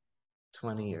 15,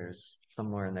 20 years,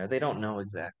 somewhere in there. They don't know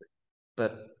exactly,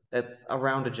 but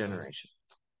around a generation.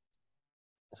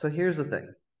 So here's the thing.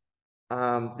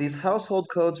 These household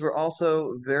codes were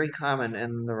also very common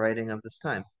in the writing of this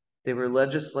time. They were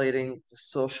legislating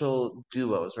social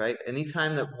duos, right?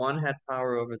 Anytime that one had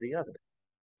power over the other.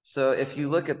 So if you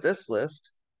look at this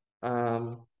list,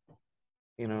 there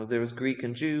was Greek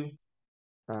and Jew,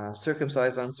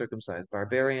 circumcised, uncircumcised,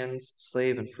 barbarians,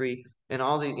 slave and free, and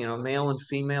all the, male and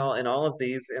female, and all of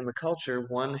these in the culture,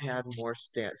 one had more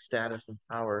status and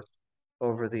power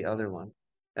over the other one.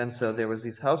 And so there was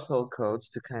these household codes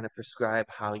to kind of prescribe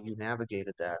how you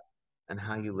navigated that and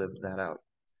how you lived that out.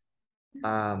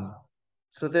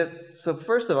 So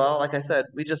first of all, like I said,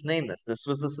 we just named this. This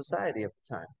was the society of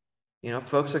the time.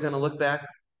 Folks are going to look back.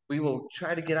 We will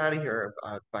try to get out of here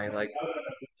by like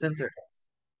 10:30.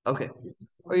 Okay.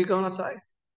 Are you going outside?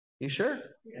 You sure?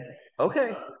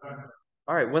 Okay.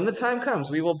 All right. When the time comes,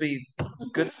 we will be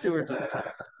good stewards of the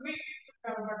time.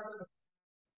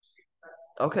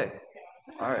 Okay.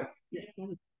 All right.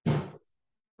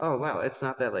 Oh, wow. It's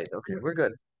not that late. Okay. We're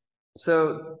good.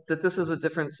 So that this is a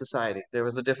different society. There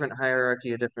was a different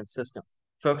hierarchy, a different system.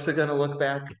 Folks are going to look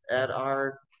back at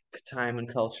our time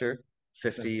and culture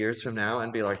 50 years from now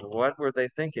and be like, what were they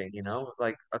thinking?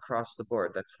 Like across the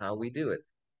board. That's how we do it.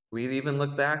 We even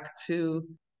look back to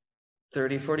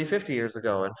 30, 40, 50 years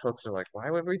ago, and folks are like, why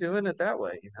were we doing it that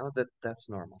way? That's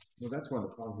normal. Well, that's one of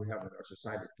the problems we have in our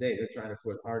society today. They're trying to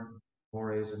put hard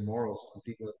mores and morals on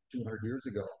people 200 years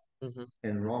ago,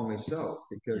 and wrongly so,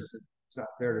 because it's not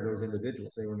fair to those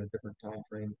individuals. They were in a different time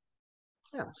frame.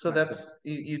 Yeah, so that's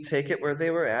you take it where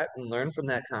they were at and learn from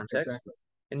that context, Exactly.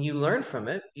 and you learn from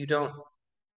it. You don't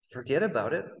forget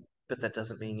about it, but that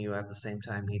doesn't mean you at the same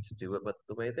time need to do it but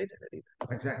the way they did it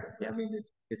either. Exactly. Yeah. I mean,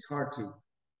 it's hard to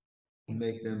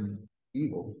make them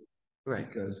evil, Right.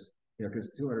 because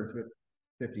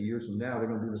 250 years from now, they're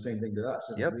going to do the same thing to us.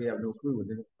 And Yep. we have no clue what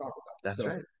they're going to talk about. That's So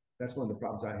right. that's one of the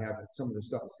problems I have with some of the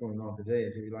stuff that's going on today,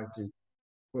 is we like to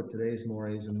put today's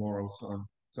mores and morals on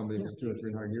somebody that was 200 or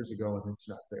 300 years ago, and it's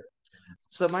not fair.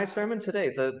 So my sermon today,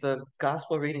 the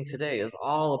gospel reading today, is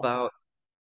all about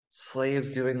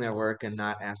slaves doing their work and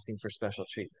not asking for special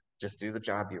treatment. Just do the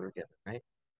job you were given, right?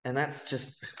 And that's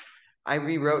just, I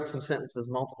rewrote some sentences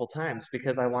multiple times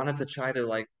because I wanted to try to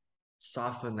like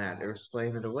soften that or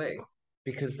explain it away,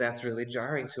 because that's really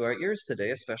jarring to our ears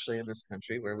today, especially in this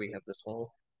country where we have this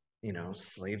whole,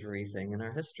 slavery thing in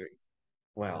our history.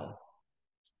 Well,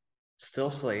 still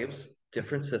slaves,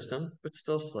 different system, but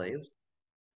still slaves.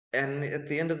 And at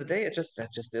the end of the day,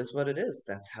 that just is what it is.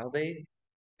 That's how they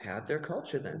had their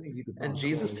culture then. And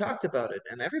Jesus talked about it,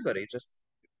 and everybody just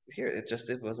here, it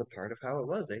was a part of how it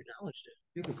was. They acknowledged it.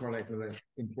 You can correlate to like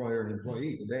employer and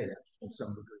employee today, in some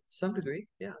degree. Some degree,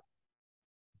 yeah.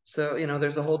 So,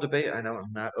 there's a whole debate. I know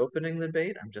I'm not opening the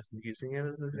debate, I'm just using it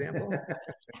as an example.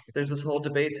 There's this whole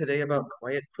debate today about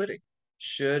quiet quitting.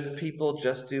 Should people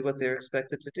just do what they're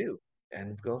expected to do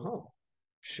and go home?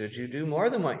 Should you do more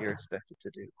than what you're expected to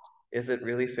do? Is it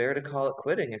really fair to call it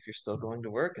quitting if you're still going to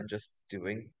work and just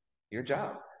doing your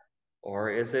job?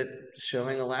 Or is it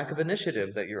showing a lack of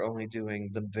initiative that you're only doing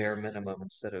the bare minimum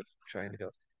instead of trying to go?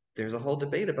 There's a whole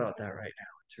debate about that right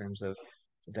now in terms of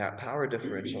that power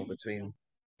differential between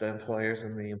the employers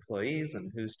and the employees,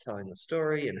 and who's telling the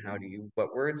story, and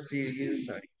what words do you use,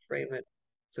 how do you frame it.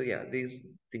 So yeah,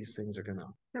 these things are gonna.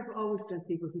 There have always been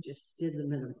people who just did the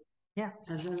minimum. Yeah.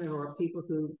 And then there were people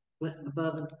who went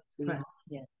above and beyond.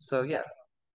 So yeah,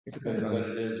 it But, depends on. but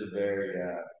it is a very,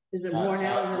 Is it hot more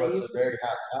now topic, than well, it it's used a very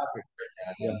hot topic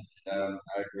right now.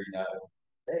 I agree not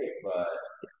hey,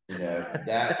 but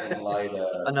that in light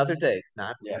of Another day,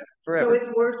 not yeah, So forever.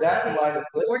 it's worse. that in light of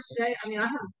Worse this, today. I mean,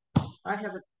 I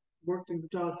haven't worked in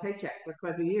a paycheck for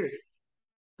quite a few years,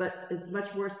 but it's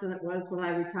much worse than it was when I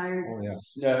retired. Oh,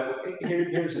 yes. no,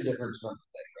 here's the difference from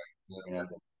today, right? I mean, I've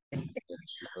been in the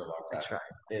industry for a long I time. try.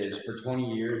 Is for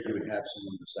 20 years you would have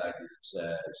someone beside you that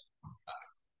says,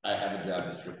 I have a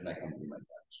job description, I come to my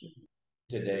job description.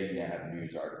 Today you have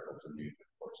news articles and news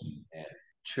reports and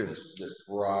True. this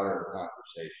broader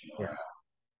conversation around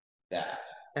that.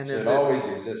 And So is it it always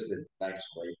existed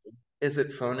nicely. is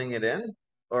it phoning it in,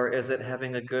 or is it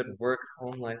having a good work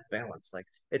home life balance? Like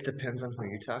it depends on who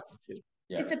you're talking to.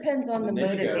 Yeah. It depends on the And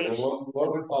then you go, motivation. well,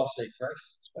 what would Paul say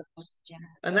Christ expects?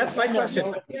 And that's my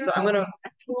question. So I'm gonna.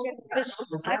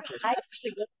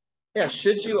 Yeah,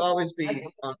 should you always be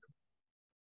on?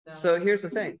 So here's the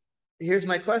thing. Here's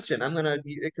my question.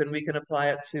 We can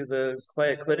apply it to the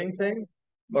quiet quitting thing,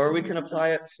 or we can apply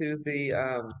it to the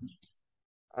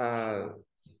uh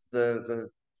the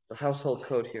household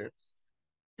code here.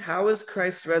 How is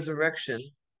Christ's resurrection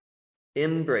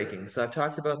in breaking? So I've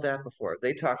talked about that before.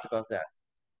 They talked about that.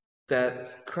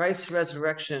 That Christ's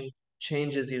resurrection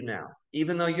changes you now.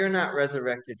 Even though you're not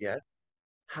resurrected yet,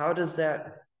 how does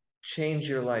that change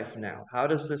your life now? How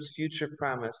does this future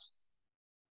promise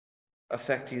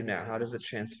affect you now? How does it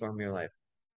transform your life?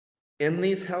 In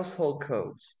these household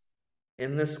codes,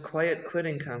 in this quiet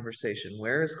quitting conversation,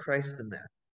 where is Christ in that?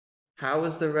 How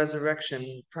is the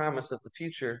resurrection promise of the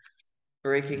future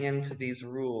breaking into these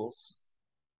rules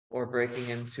or breaking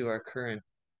into our current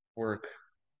work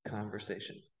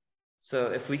conversations?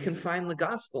 So if we can find the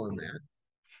gospel in that,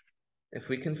 if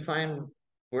we can find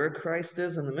where Christ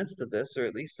is in the midst of this, or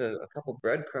at least a couple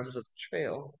breadcrumbs of the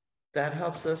trail, that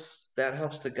helps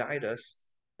to guide us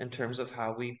in terms of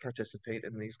how we participate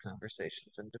in these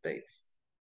conversations and debates.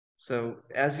 So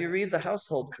as you read the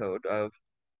household code of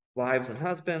wives and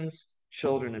husbands,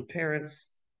 children and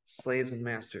parents, slaves and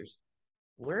masters,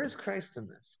 where is Christ in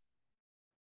this?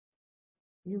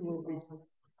 You will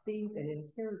receive an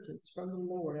inheritance from the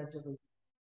Lord as a result.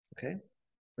 Okay.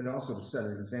 But also to set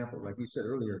an example, like you said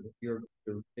earlier,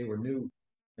 they were new,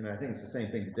 and I think it's the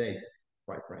same thing today,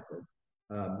 quite frankly.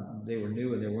 They were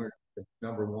new and they weren't the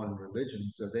number one religion,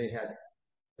 so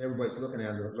everybody's looking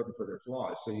at them, looking for their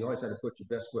flaws. So you always had to put your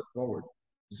best foot forward,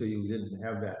 so you didn't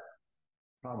have that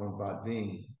problem about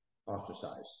being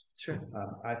ostracized. Sure.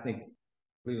 I think,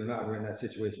 believe it or not, we're in that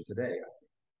situation today.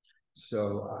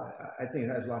 So I think it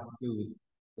has a lot to do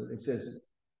with. It says,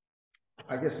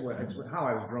 I guess how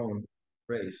I was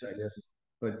raised, I guess,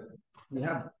 but you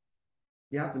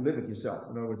have to live with yourself.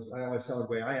 In other words, I always tell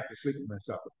everybody I have to sleep with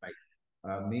myself at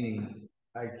night, meaning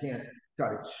I can't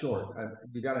cut it short.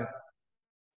 You gotta,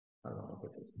 I don't know,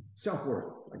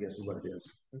 self-worth, I guess is what it is.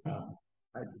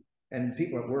 And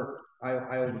people at work,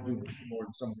 I overdo more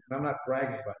than some. And I'm not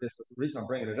bragging about this, but the reason I'm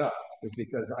bringing it up is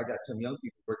because I got some young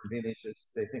people working in.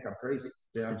 They think I'm crazy.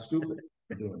 That I'm stupid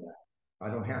for doing that. I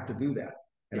don't have to do that,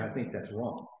 and I think that's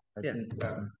wrong. I think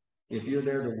if you're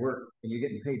there to work and you're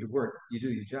getting paid to work, you do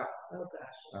your job. Oh,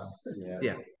 gosh.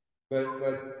 Yeah. But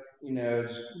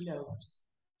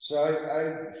so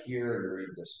I hear and read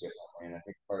this differently, and I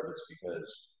think part of it's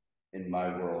because in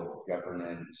my world,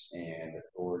 governance and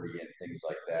authority and things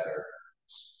like that are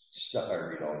stuff I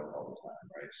read all the time,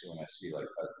 right? So when I see like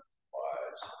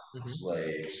wives,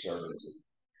 slaves, servants,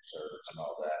 and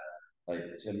all that, like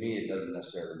to me, it doesn't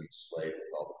necessarily mean slave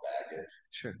with all the baggage.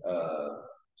 Sure.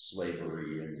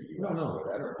 Slavery in the U.S. or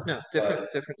whatever. No, different.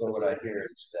 But what I hear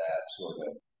is that sort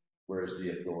of where's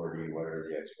the authority, what are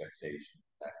the expectations,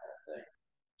 that kind of thing.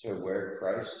 So where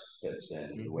Christ fits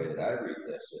in, the way that I read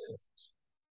this is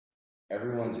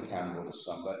everyone's accountable to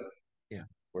somebody,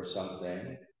 or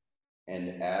something,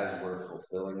 and as we're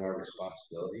fulfilling our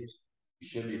responsibilities, we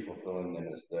should be fulfilling them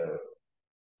as though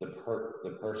the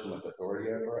person with authority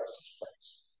over us is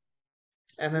Christ.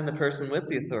 And then the person with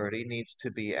the authority needs to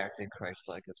be acting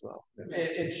Christ-like as well.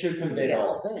 It should convey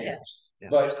all things. Yeah.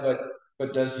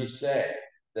 But does he say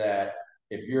that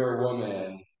if you're a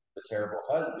woman with a terrible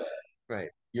husband, right,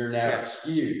 you're now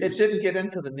excused? It didn't get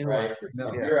into the nuances.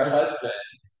 Right? No. If you're a husband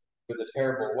with a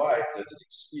terrible wife, does it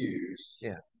excuse?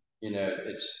 Yeah.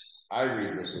 I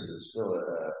read this as it's still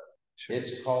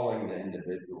it's calling the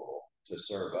individual to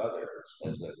serve others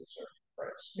as they would serve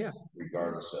Christ. Yeah.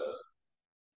 Regardless of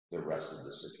the rest of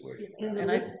the situation. In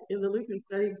the Lutheran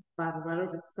Study Bible, right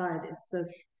over the side, it says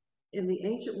In the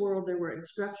ancient world, there were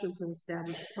instructions to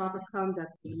establish proper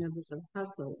conduct for the members of the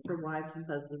household, for wives and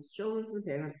husbands, children and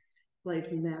parents, slaves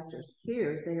and masters.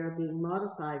 Here, they are being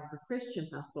modified for Christian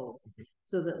households,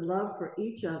 so that love for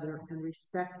each other and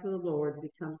respect for the Lord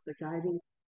becomes the guiding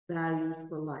values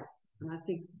for life. And I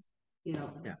think,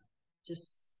 Yeah.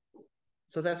 just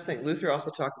So that's the thing. Luther also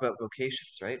talked about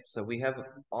vocations, right? So we have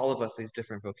all of us these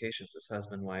different vocations as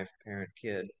husband, wife, parent,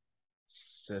 kid,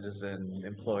 citizen,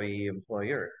 employee,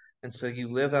 employer. And so you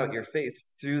live out your faith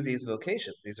through these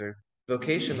vocations. These are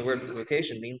vocation. The word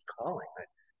vocation means calling, right?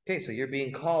 Okay, so you're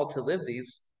being called to live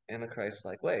these in a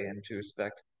Christ-like way and to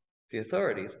respect the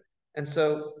authorities. And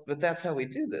so, but that's how we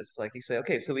do this. Like you say,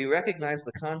 okay, so we recognize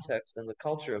the context and the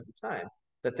culture of the time,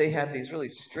 that they had these really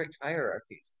strict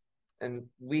hierarchies. And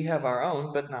we have our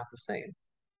own, but not the same.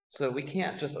 So we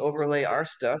can't just overlay our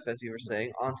stuff, as you were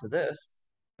saying, onto this.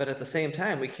 But at the same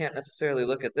time, we can't necessarily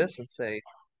look at this and say,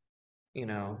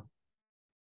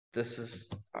 this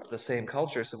is the same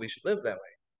culture, so we should live that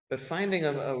way. But finding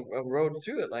a road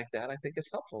through it like that, I think is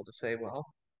helpful to say, well,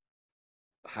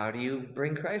 how do you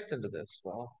bring Christ into this?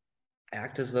 Well,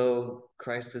 act as though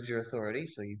Christ is your authority,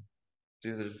 so you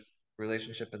do the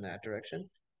relationship in that direction.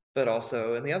 But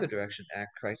also in the other direction,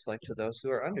 act Christ-like to those who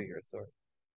are under your authority.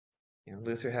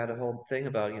 Luther had a whole thing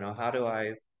about, how do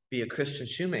I be a Christian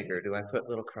shoemaker? Do I put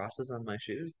little crosses on my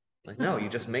shoes? Like, no, you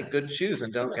just make good shoes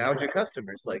and don't gouge your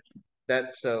customers. Like,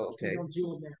 that's so, okay.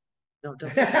 No,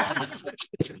 don't. No.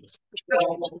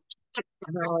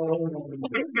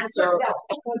 So,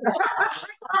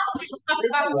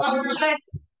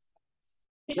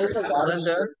 There's a lot of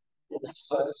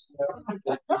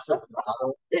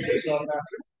Linda,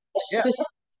 yeah,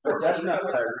 but that's not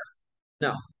what I read.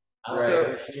 no.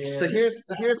 Right. So here's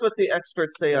what the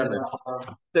experts say on this.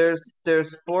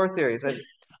 There's 4 theories.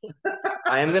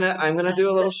 I'm gonna do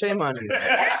a little shame on you.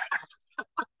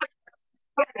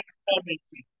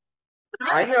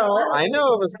 I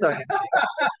know it was tongue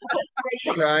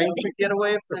trying to get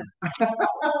away from it.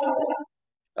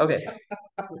 Okay.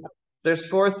 There's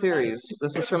 4 theories.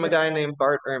 This is from a guy named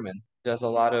Bart Ehrman. Does a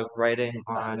lot of writing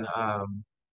on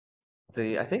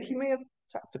I think you may have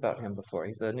talked about him before.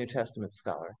 He's a New Testament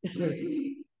scholar. Who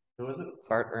is it?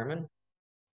 Bart Ehrman?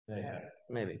 Yeah.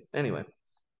 Maybe. Anyway.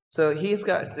 So he's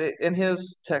got in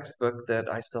his textbook that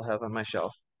I still have on my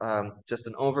shelf, just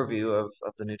an overview of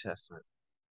the New Testament.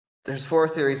 There's 4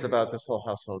 theories about this whole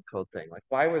household code thing. Like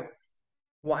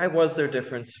why was there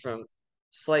difference from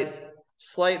slight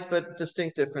but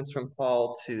distinct difference from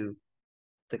Paul to,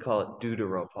 they call it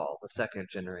Deutero-Paul, the second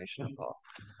generation of Paul.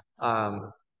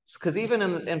 Because even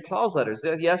in Paul's letters,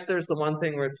 yes, there's the one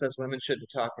thing where it says women shouldn't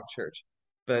talk in church,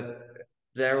 but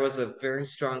there was a very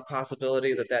strong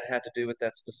possibility that that had to do with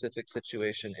that specific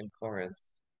situation in Corinth.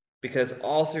 Because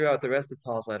all throughout the rest of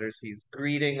Paul's letters, he's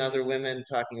greeting other women,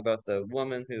 talking about the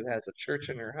woman who has a church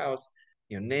in her house,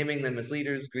 naming them as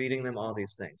leaders, greeting them, all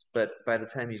these things. But by the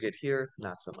time you get here,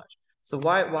 not so much. So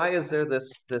why is there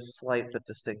this slight but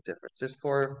distinct difference? There's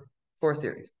four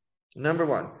theories. Number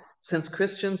 1, since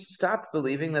Christians stopped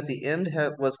believing that the end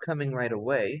was coming right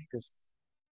away, because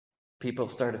people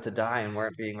started to die and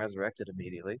weren't being resurrected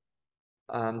immediately,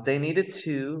 they needed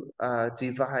to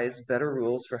devise better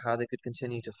rules for how they could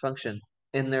continue to function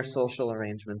in their social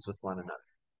arrangements with one another.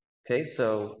 Okay,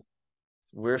 so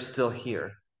we're still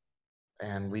here,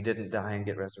 and we didn't die and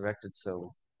get resurrected,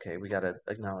 so okay, we got to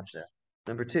acknowledge that.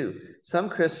 Number 2, some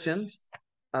Christians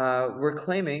were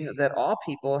claiming that all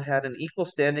people had an equal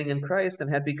standing in Christ and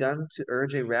had begun to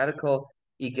urge a radical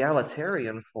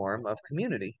egalitarian form of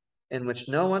community in which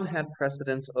no one had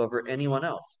precedence over anyone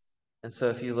else. And so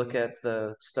if you look at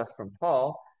the stuff from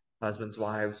Paul, husbands,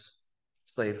 wives,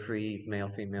 slave-free, male,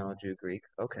 female, Jew, Greek,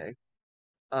 okay.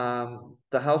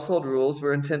 The household rules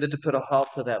were intended to put a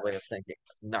halt to that way of thinking.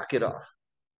 Knock it off.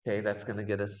 Okay, that's going to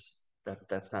get us,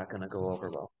 that's not going to go over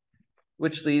well.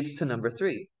 Which leads to number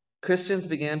 3. Christians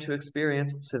began to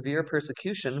experience severe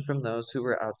persecution from those who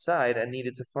were outside and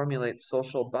needed to formulate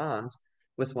social bonds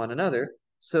with one another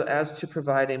so as to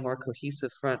provide a more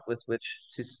cohesive front with which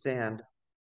to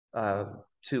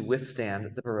withstand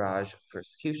the barrage of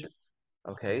persecution.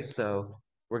 Okay, so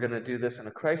we're going to do this in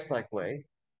a Christ-like way.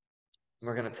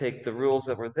 We're going to take the rules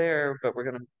that were there, but we're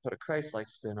going to put a Christ-like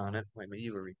spin on it. Wait, maybe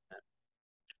you were reading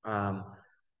that.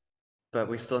 But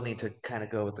we still need to kind of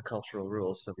go with the cultural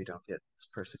rules so we don't get this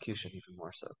persecution even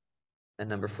more so. And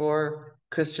number 4,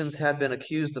 Christians had been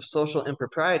accused of social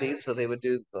improprieties, so they would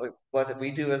do what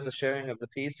we do as the sharing of the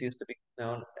peace used to be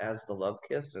known as the love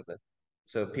kiss,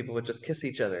 so people would just kiss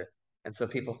each other. And so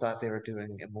people thought they were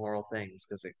doing immoral things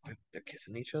because they're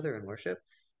kissing each other in worship,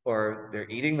 or they're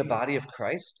eating the body of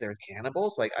Christ. They're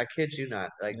cannibals. Like, I kid you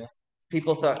not. Like,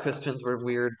 people thought Christians were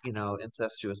weird,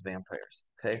 incestuous vampires.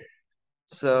 Okay,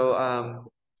 so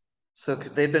so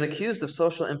they'd been accused of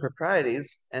social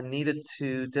improprieties and needed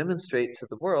to demonstrate to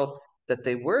the world that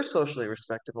they were socially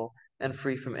respectable and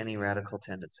free from any radical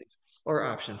tendencies. Or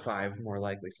option 5, more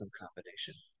likely some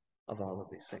combination of all of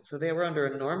these things. So they were under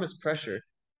enormous pressure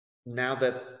now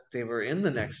that they were in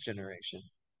the next generation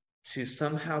to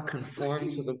somehow conform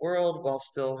to the world while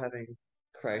still having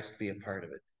Christ be a part of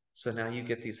it. So now you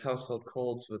get these household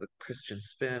colds with a Christian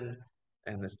spin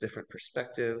and this different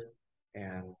perspective,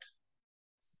 and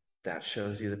that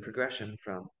shows you the progression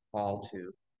from Paul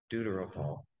to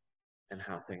Deutero-Paul and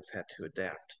how things had to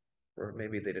adapt. Or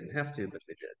maybe they didn't have to, but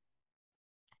they did.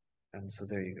 And so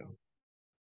there you go.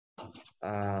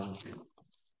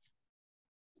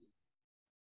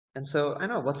 And so I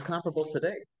know, what's comparable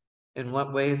today? In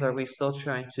what ways are we still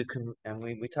trying to, and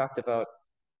we talked about,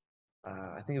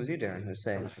 I think it was you, Darren, who was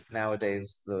saying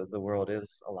nowadays the world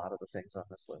is a lot of the things on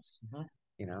this list.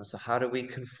 So how do we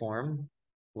conform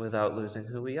without losing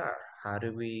who we are? How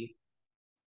do we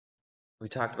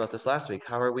talked about this last week,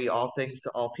 how are we all things to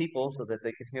all people so that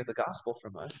they can hear the gospel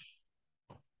from us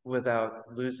without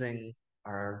losing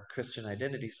our Christian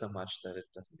identity so much that it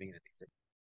doesn't mean anything?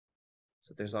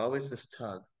 So there's always this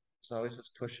tug, there's always this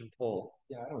push and pull.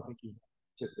 Yeah, I don't think you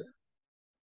took the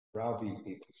browbeat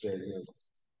people to say,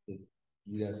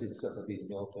 you gotta see the stuff of being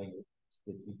no thing,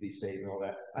 that you be saved and all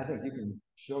that. I think you can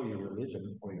show your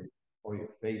religion or your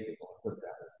faith, if you want to put it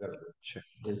that way, better. Sure.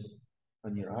 Is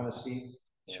on your honesty.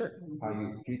 Sure. How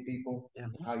you treat people, yeah.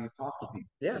 How you talk to people.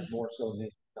 Yeah. More so than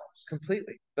anything else.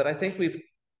 Completely. But I think we've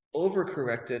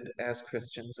overcorrected as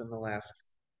Christians in the last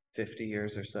 50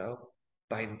 years or so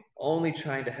by only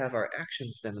trying to have our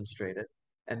actions demonstrate it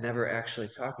and never actually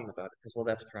talking about it. Because, well,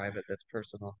 that's private, that's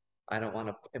personal. I don't want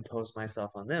to impose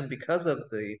myself on them because of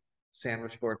the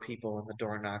sandwich board people and the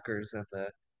door knockers and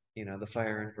the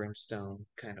fire and brimstone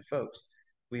kind of folks.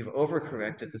 We've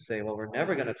overcorrected to say, well, we're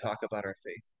never going to talk about our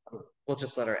faith. We'll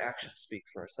just let our actions speak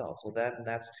for ourselves. Well,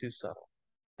 that's too subtle.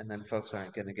 And then folks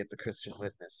aren't going to get the Christian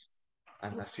witness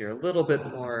unless you're a little bit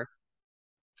more.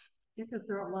 Because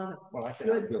there are a lot of Well, I think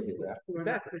good I'm guilty of people that. who are not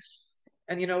Exactly. Christians.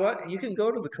 And you know what? You can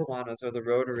go to the Kiwanis or the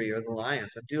Rotary or the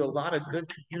Lions and do a lot of good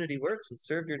community works and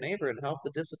serve your neighbor and help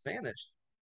the disadvantaged.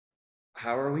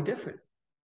 How are we different?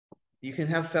 You can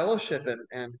have fellowship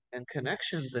and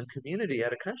connections and community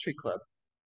at a country club.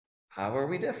 How are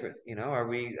we different? Are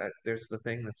we, there's the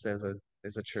thing that says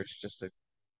is a church just a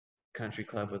country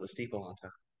club with a steeple on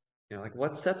top? Like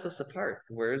what sets us apart?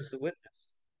 Where's the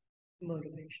witness?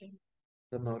 Motivation.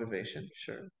 The motivation,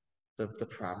 sure. The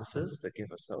promises that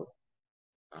give us hope.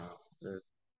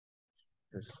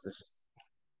 This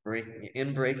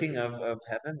breaking of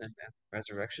heaven and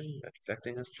resurrection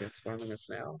affecting us, transforming us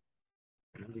now.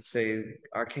 We say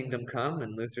our kingdom come,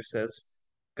 and Luther says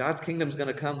God's kingdom is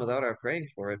going to come without our praying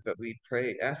for it, but we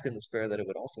ask in this prayer that it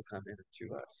would also come in and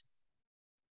through us.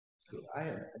 So I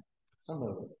have some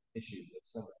of the issues with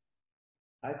some.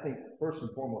 I think first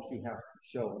and foremost you have to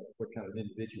show what kind of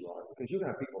individual you are, because you're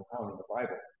going to have people pounding the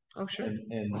Bible. Oh, sure.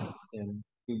 And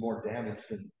do more damage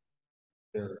than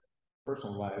their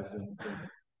personal lives than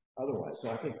otherwise. So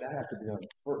I think that has to be done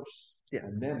first. Yeah.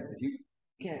 And then if you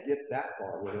can't get that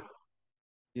far with it,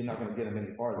 you're not going to get them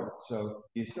any farther. So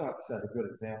you still have to set a good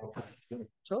example.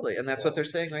 Totally. And that's what they're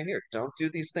saying right here. Don't do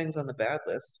these things on the bad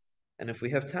list. And if we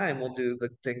have time, we'll do the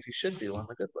things you should do on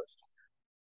the good list.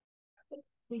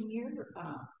 When you're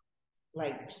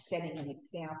like setting an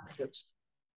example, which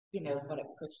what a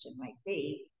Christian might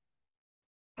be,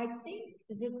 I think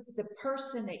the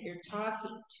person that you're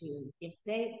talking to, if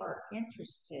they are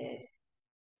interested,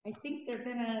 I think they're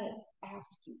gonna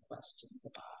ask you questions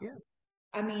about it.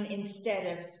 I mean,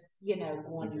 instead of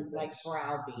going like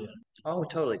browbeating. Oh,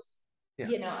 totally. Yeah.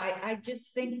 I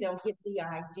just think they'll get the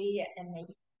idea and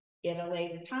maybe at a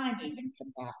later time even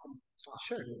come back and talk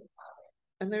to you about it.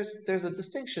 And there's a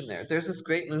distinction there. There's this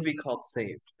great movie called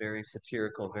Saved, very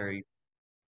satirical, very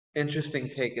interesting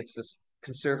take. It's this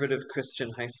conservative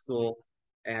Christian high school,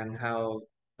 and how,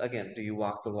 again, do you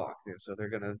walk the walk? So they're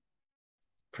going to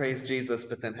praise Jesus,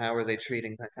 but then how are they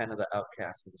treating kind of the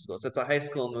outcasts in the schools? It's a high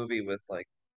school movie with like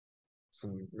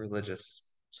some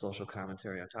religious social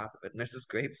commentary on top of it. And there's this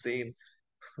great scene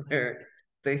where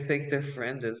they think their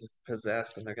friend is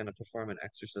possessed and they're going to perform an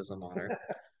exorcism on her.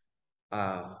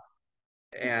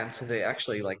 And so they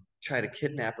actually like try to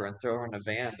kidnap her and throw her in a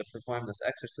van to perform this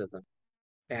exorcism.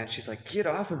 And she's like, "Get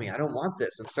off of me, I don't want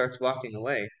this," and starts walking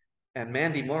away. And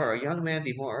Mandy Moore, a young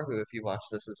Mandy Moore, who if you watch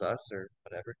This Is Us or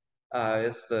whatever,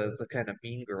 is the kind of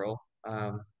mean girl.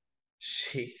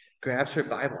 She grabs her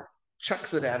Bible,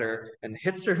 chucks it at her and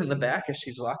hits her in the back as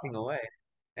she's walking away.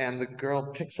 And the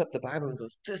girl picks up the Bible and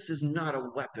goes, "This is not a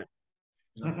weapon."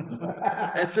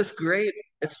 It's this great,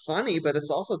 it's funny, but it's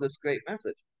also this great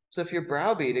message. So if you're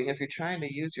browbeating, if you're trying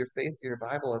to use your faith, your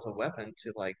Bible as a weapon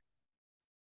to like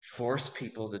force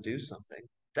people to do something,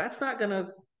 that's not going to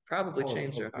probably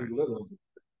change their hearts.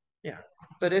 Yeah.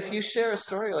 But if you share a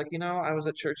story like, I was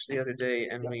at church the other day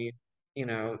and we,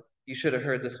 you should have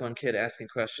heard this one kid asking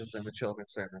questions in the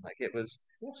children's sermon. Like it was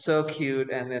so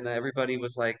cute. And then everybody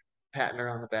was like patting her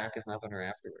on the back and loving her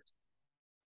afterwards.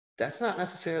 That's not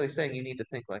necessarily saying you need to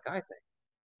think like I think,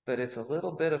 but it's a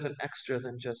little bit of an extra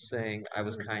than just saying I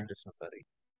was kind to somebody.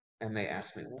 And they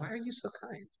asked me, "Why are you so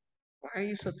kind? Why are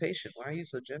you so patient? Why are you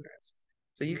so generous?"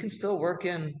 So you can still work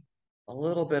in a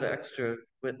little bit of extra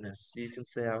witness. You can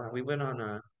say, "Oh, we went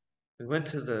to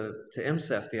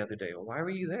IMSEF the other day." "Well, why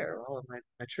were you there?" "Well,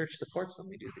 my church supports them.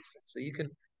 We do these things." So you can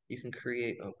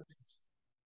create openness.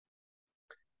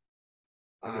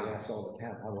 I get asked all the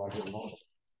time, how do I get along?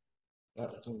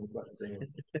 That's one of the questions.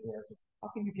 How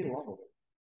can you get along with it?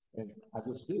 And I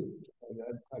just do.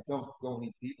 I don't go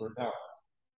any deeper now.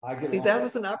 See, that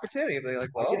was an opportunity. They're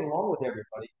like, I get along with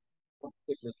everybody. I don't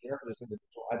particularly care for this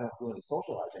individual. I don't do any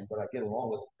socializing, but I get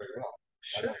along with them very well.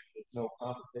 Sure. There's no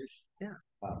confrontation. Yeah.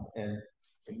 And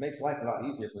it makes life a lot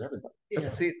easier for everybody. Yeah.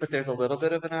 See, but there's a little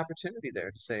bit of an opportunity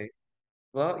there to say,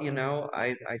 well,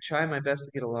 I try my best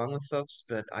to get along with folks,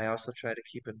 but I also try to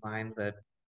keep in mind that,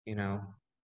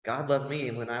 God loved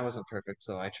me when I wasn't perfect,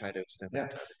 so I try to extend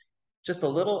that to others. Just a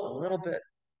little bit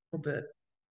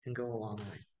can go a long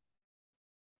way.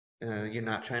 You're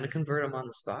not trying to convert them on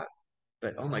the spot,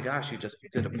 but oh my gosh, you just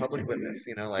did a public witness,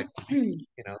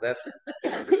 that,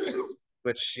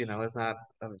 which is not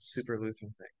a super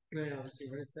Lutheran thing.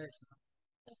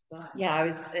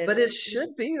 Yeah, But it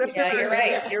should be. That's yeah, you're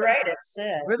right. You're right. It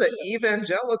should. We're the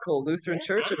evangelical Lutheran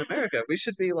Church in America. We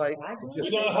should be like.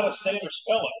 You don't know how to say it or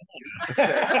spell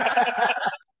it.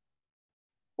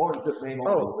 Or just name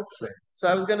So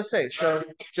I was going to say, so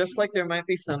just like there might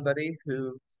be somebody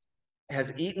who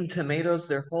has eaten tomatoes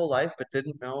their whole life but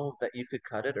didn't know that you could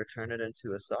cut it or turn it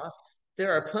into a sauce,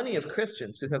 there are plenty of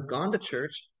Christians who have gone to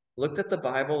church, looked at the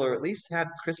Bible, or at least had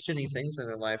Christian-y things in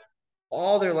their life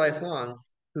all their life long,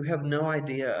 who have no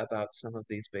idea about some of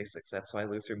these basics. That's why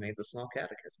Luther made the small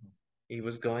catechism. He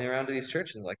was going around to these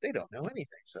churches and like, they don't know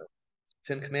anything. So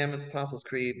 10 Commandments, Apostles'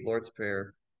 Creed, Lord's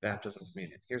Prayer, Baptism,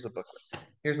 Communion. Here's a booklet.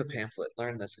 Here's a pamphlet.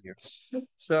 Learn this in your home.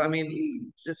 So, I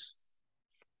mean, just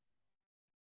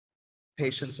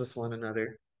patience with one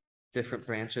another, different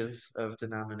branches of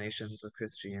denominations of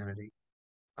Christianity.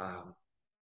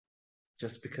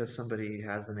 Just because somebody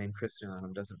has the name Christian on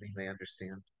them doesn't mean they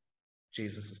understand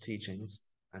Jesus' teachings.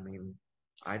 I mean,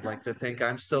 I'd like to think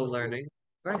I'm still learning.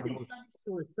 I think Sunday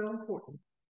school is so important.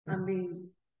 I mean,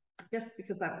 I guess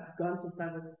because I've gone since I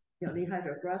was, knee-high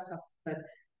to a grasshopper, but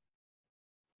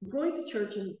going to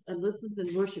church and listening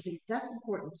and worshiping, that's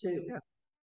important too. Yeah.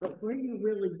 But where you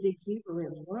really dig deeper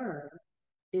and learn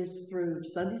is through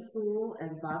Sunday school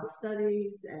and Bible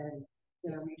studies and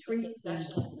retreats.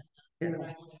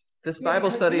 This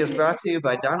Bible study is brought to you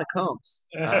by Donna Combs.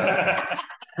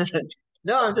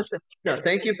 No, I'm just saying. No,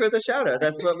 thank you for the shout out.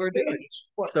 That's what we're doing.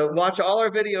 So watch all our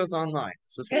videos online.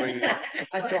 This is where you.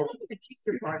 I know. The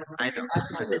teacher part of it. I know.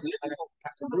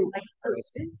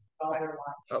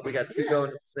 Oh, we got two going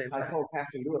at the same time. I told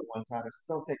Pastor Lewis one time, I said,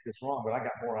 don't take this wrong, but I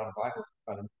got more out of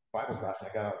Bible class than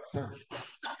I got out of the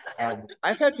sermon.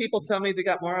 I've had people tell me they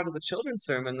got more out of the children's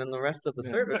sermon than the rest of the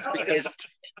service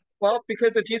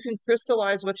because if you can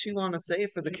crystallize what you want to say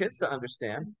for the kids to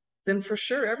understand, then for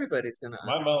sure everybody's going to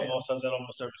understand. My mother-in-law says that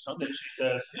almost every Sunday. She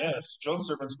says, yes, children's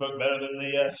sermon spoke better than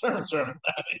the sermon.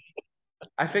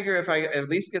 I figure if I at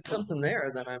least get something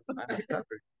there, then I'm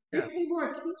covered. You need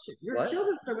more attention. Your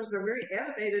children's sermons are very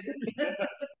animated.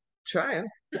 Trying.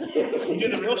 You get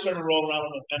the real sermon rolling around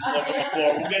on the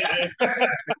floor.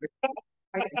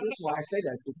 This is why I say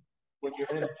that. When you're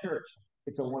in a church,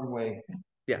 it's a one-way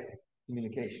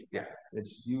communication. Yeah.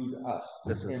 It's you to us.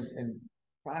 And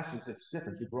classes, it's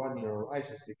different. You broaden your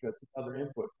horizons because of other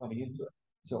input coming into it.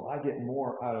 So I get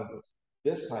more out of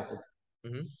this type of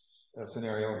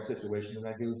scenario and situation than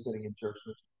I do sitting in church.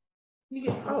 You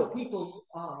get other people's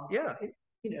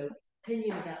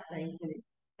opinion about things, and it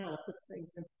kind of puts things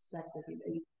in perspective.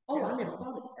 I never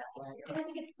thought of it that way. I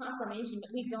think it's confirmation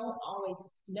that we don't always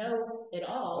know it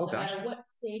all, no matter what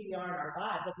stage we are in our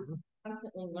lives. Like we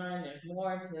constantly learn. There's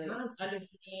more to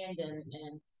understand,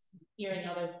 and hearing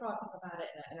others talking about it,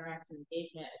 and interaction,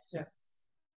 engagement. It's just,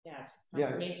 it's just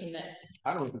confirmation that.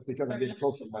 I don't know if it's because I'm getting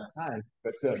close to my time,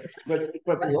 but the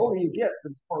older you get,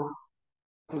 the more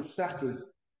perceptive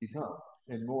become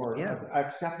and more Yeah.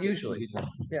 accepting. Usually.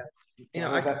 Yeah. You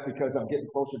know, that's because I'm getting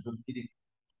closer to meeting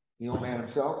the old man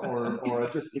himself, or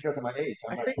just because of my age.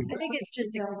 I think it's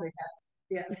just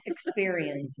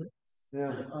experience.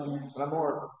 Yeah, but I'm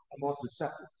more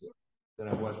receptive to it than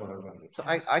I was when I was younger. So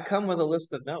I come with a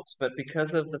list of notes, but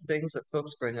because of the things that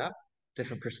folks bring up,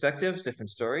 different perspectives,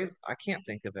 different stories, I can't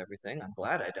think of everything. I'm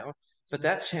glad I don't. But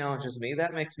that challenges me.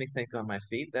 That makes me think on my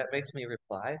feet. That makes me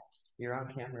reply. You're on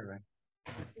camera,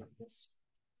 right?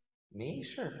 Me?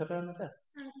 Sure, put it on the desk.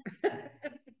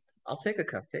 I'll take a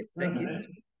cupcake. Thank you.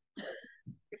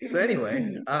 So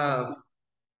anyway,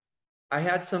 I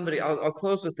had somebody, I'll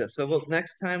close with this. So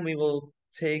next time we will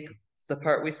take the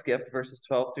part we skipped, verses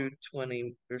 12 through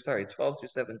 20, or sorry, 12 through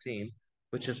 17,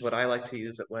 which is what I like to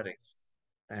use at weddings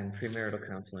and premarital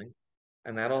counseling.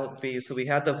 And that'll be, so we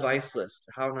had the vice list,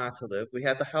 how not to live. We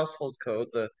had the household code,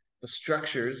 the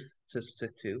structures to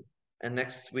stick to. And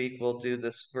next week we'll do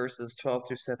this verses 12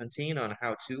 through 17 on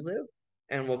how to live.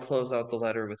 And we'll close out the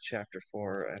letter with chapter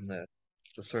 4 and the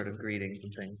sort of greetings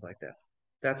and things like that.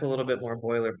 That's a little bit more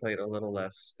boilerplate, a little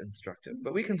less instructive,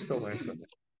 but we can still learn from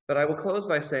it. But I will close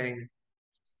by saying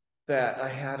that I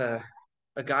had a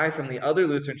guy from the other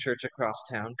Lutheran church across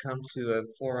town come to a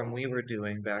forum we were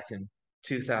doing back in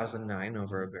 2009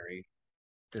 over a very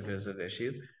divisive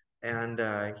issue. And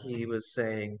he was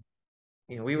saying,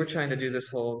 you know, we were trying to do this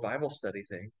whole Bible study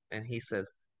thing. And he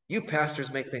says, you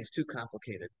pastors make things too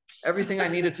complicated. Everything I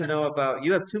needed to know about,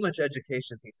 you have too much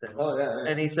education, he said. Oh, yeah.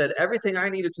 And he said, everything I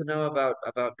needed to know about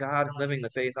God and living the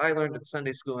faith, I learned in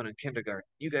Sunday school and in kindergarten.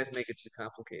 You guys make it too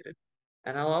complicated.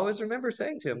 And I'll always remember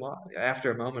saying to him, well,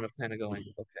 after a moment of kind of going,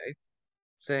 okay,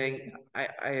 saying,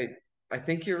 I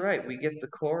think you're right. We get the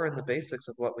core and the basics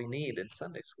of what we need in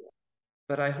Sunday school.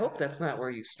 But I hope that's not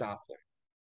where you stop there.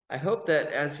 I hope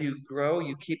that as you grow,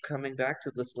 you keep coming back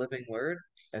to this living word,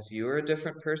 as you are a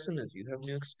different person, as you have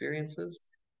new experiences,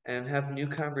 and have new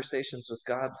conversations with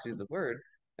God through the word,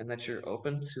 and that you're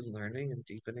open to learning and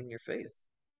deepening your faith.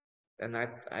 And I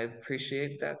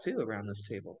appreciate that too around this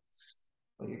table.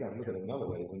 Well, you got to look at it another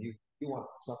way. When you want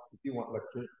something, if you want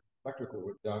electrical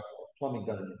done, or plumbing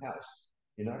done in your house,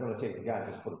 you're not going to take the guy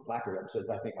and just put a placard up and says,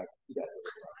 I think I can do that.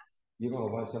 You're going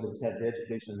to want somebody who's had the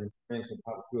education and experience and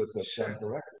how to do it so it's done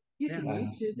correctly. You can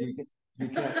YouTube it. You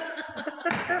can't.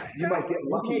 You might get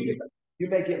lucky. You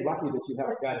may get lucky that you have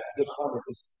a guy that's a good plumber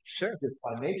just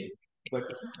by nature. But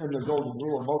in the golden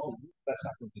rule, most of that's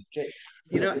not going to be the case.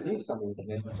 You know, you need somebody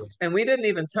to and we didn't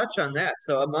even touch on that.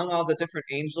 So among all the different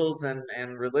angels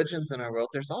and religions in our world,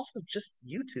 there's also just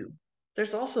YouTube.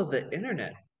 There's also the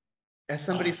internet. As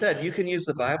somebody said, you can use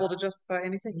the Bible to justify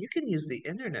anything. You can use the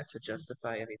internet to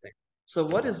justify anything. So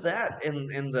what is that in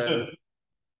the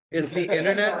is the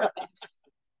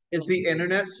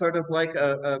internet sort of like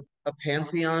a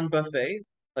pantheon buffet?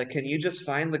 Like, can you just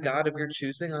find the God of your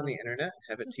choosing on the internet,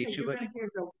 have it teach you what?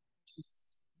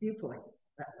 Viewpoints.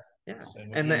 Yeah,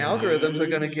 and the algorithms are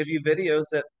going to give you videos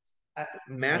that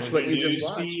match what you just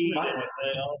watched.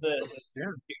 All this. Yeah.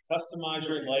 You customize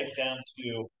your life down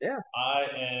to, I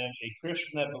am a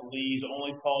Christian that believes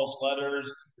only Paul's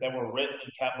letters that were written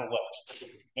in capital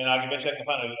letters. And I bet you I can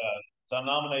find a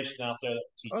denomination out there that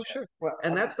teaches. Oh, sure. Well,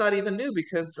 and that's not even new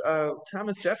because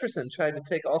Thomas Jefferson tried to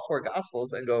take all 4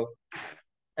 Gospels and go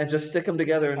and just stick them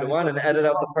together into one and edit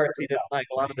out the parts he didn't like,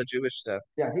 a lot of the Jewish stuff.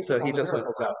 Yeah, so he just went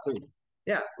out too.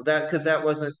 Yeah, because that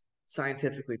wasn't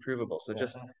scientifically provable. So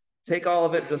just take all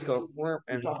of it, just go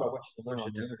and talk about what you learn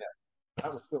on the internet. I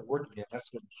was still working it. That's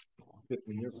been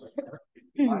 50 years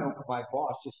ago. My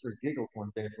boss, just for giggles one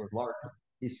day for large,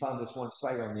 he's found this one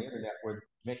site on the internet where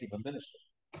they make him a minister.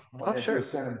 Oh, sure.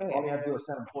 All you have to do is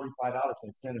send him $45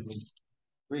 and send him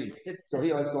free. So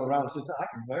he always go around and says, I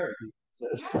can marry you.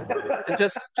 And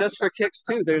just for kicks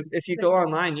too, if you go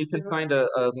online, you can find a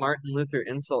Martin Luther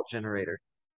insult generator.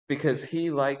 Because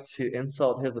he liked to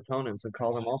insult his opponents and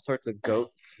call them all sorts of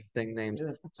goat thing names.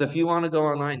 So if you want to go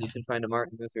online, you can find a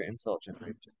Martin Luther insult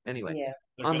generator. Anyway,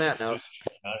 on that note,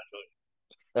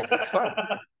 that's fun.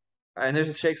 And there's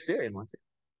a Shakespearean one too.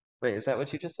 Wait, is that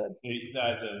what you just said?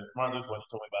 Martin Luther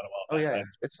told me about it a while back. Oh yeah,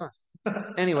 it's fun.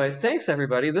 Anyway, thanks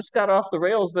everybody. This got off the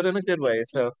rails, but in a good way.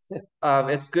 So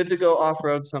it's good to go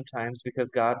off-road sometimes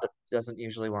because God doesn't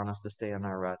usually want us to stay in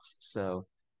our ruts. So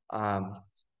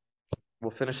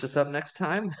we'll finish this up next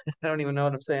time. I don't even know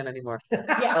what I'm saying anymore.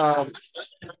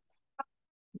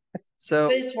 So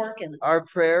but it's working. Our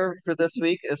prayer for this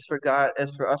week is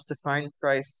for us to find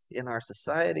Christ in our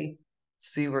society,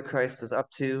 see where Christ is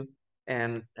up to,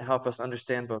 and help us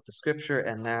understand both the scripture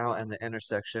and now and the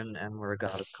intersection and where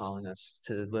God is calling us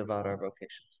to live out our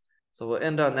vocations. So we'll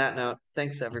end on that note.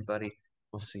 Thanks everybody.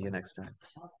 We'll see you next time.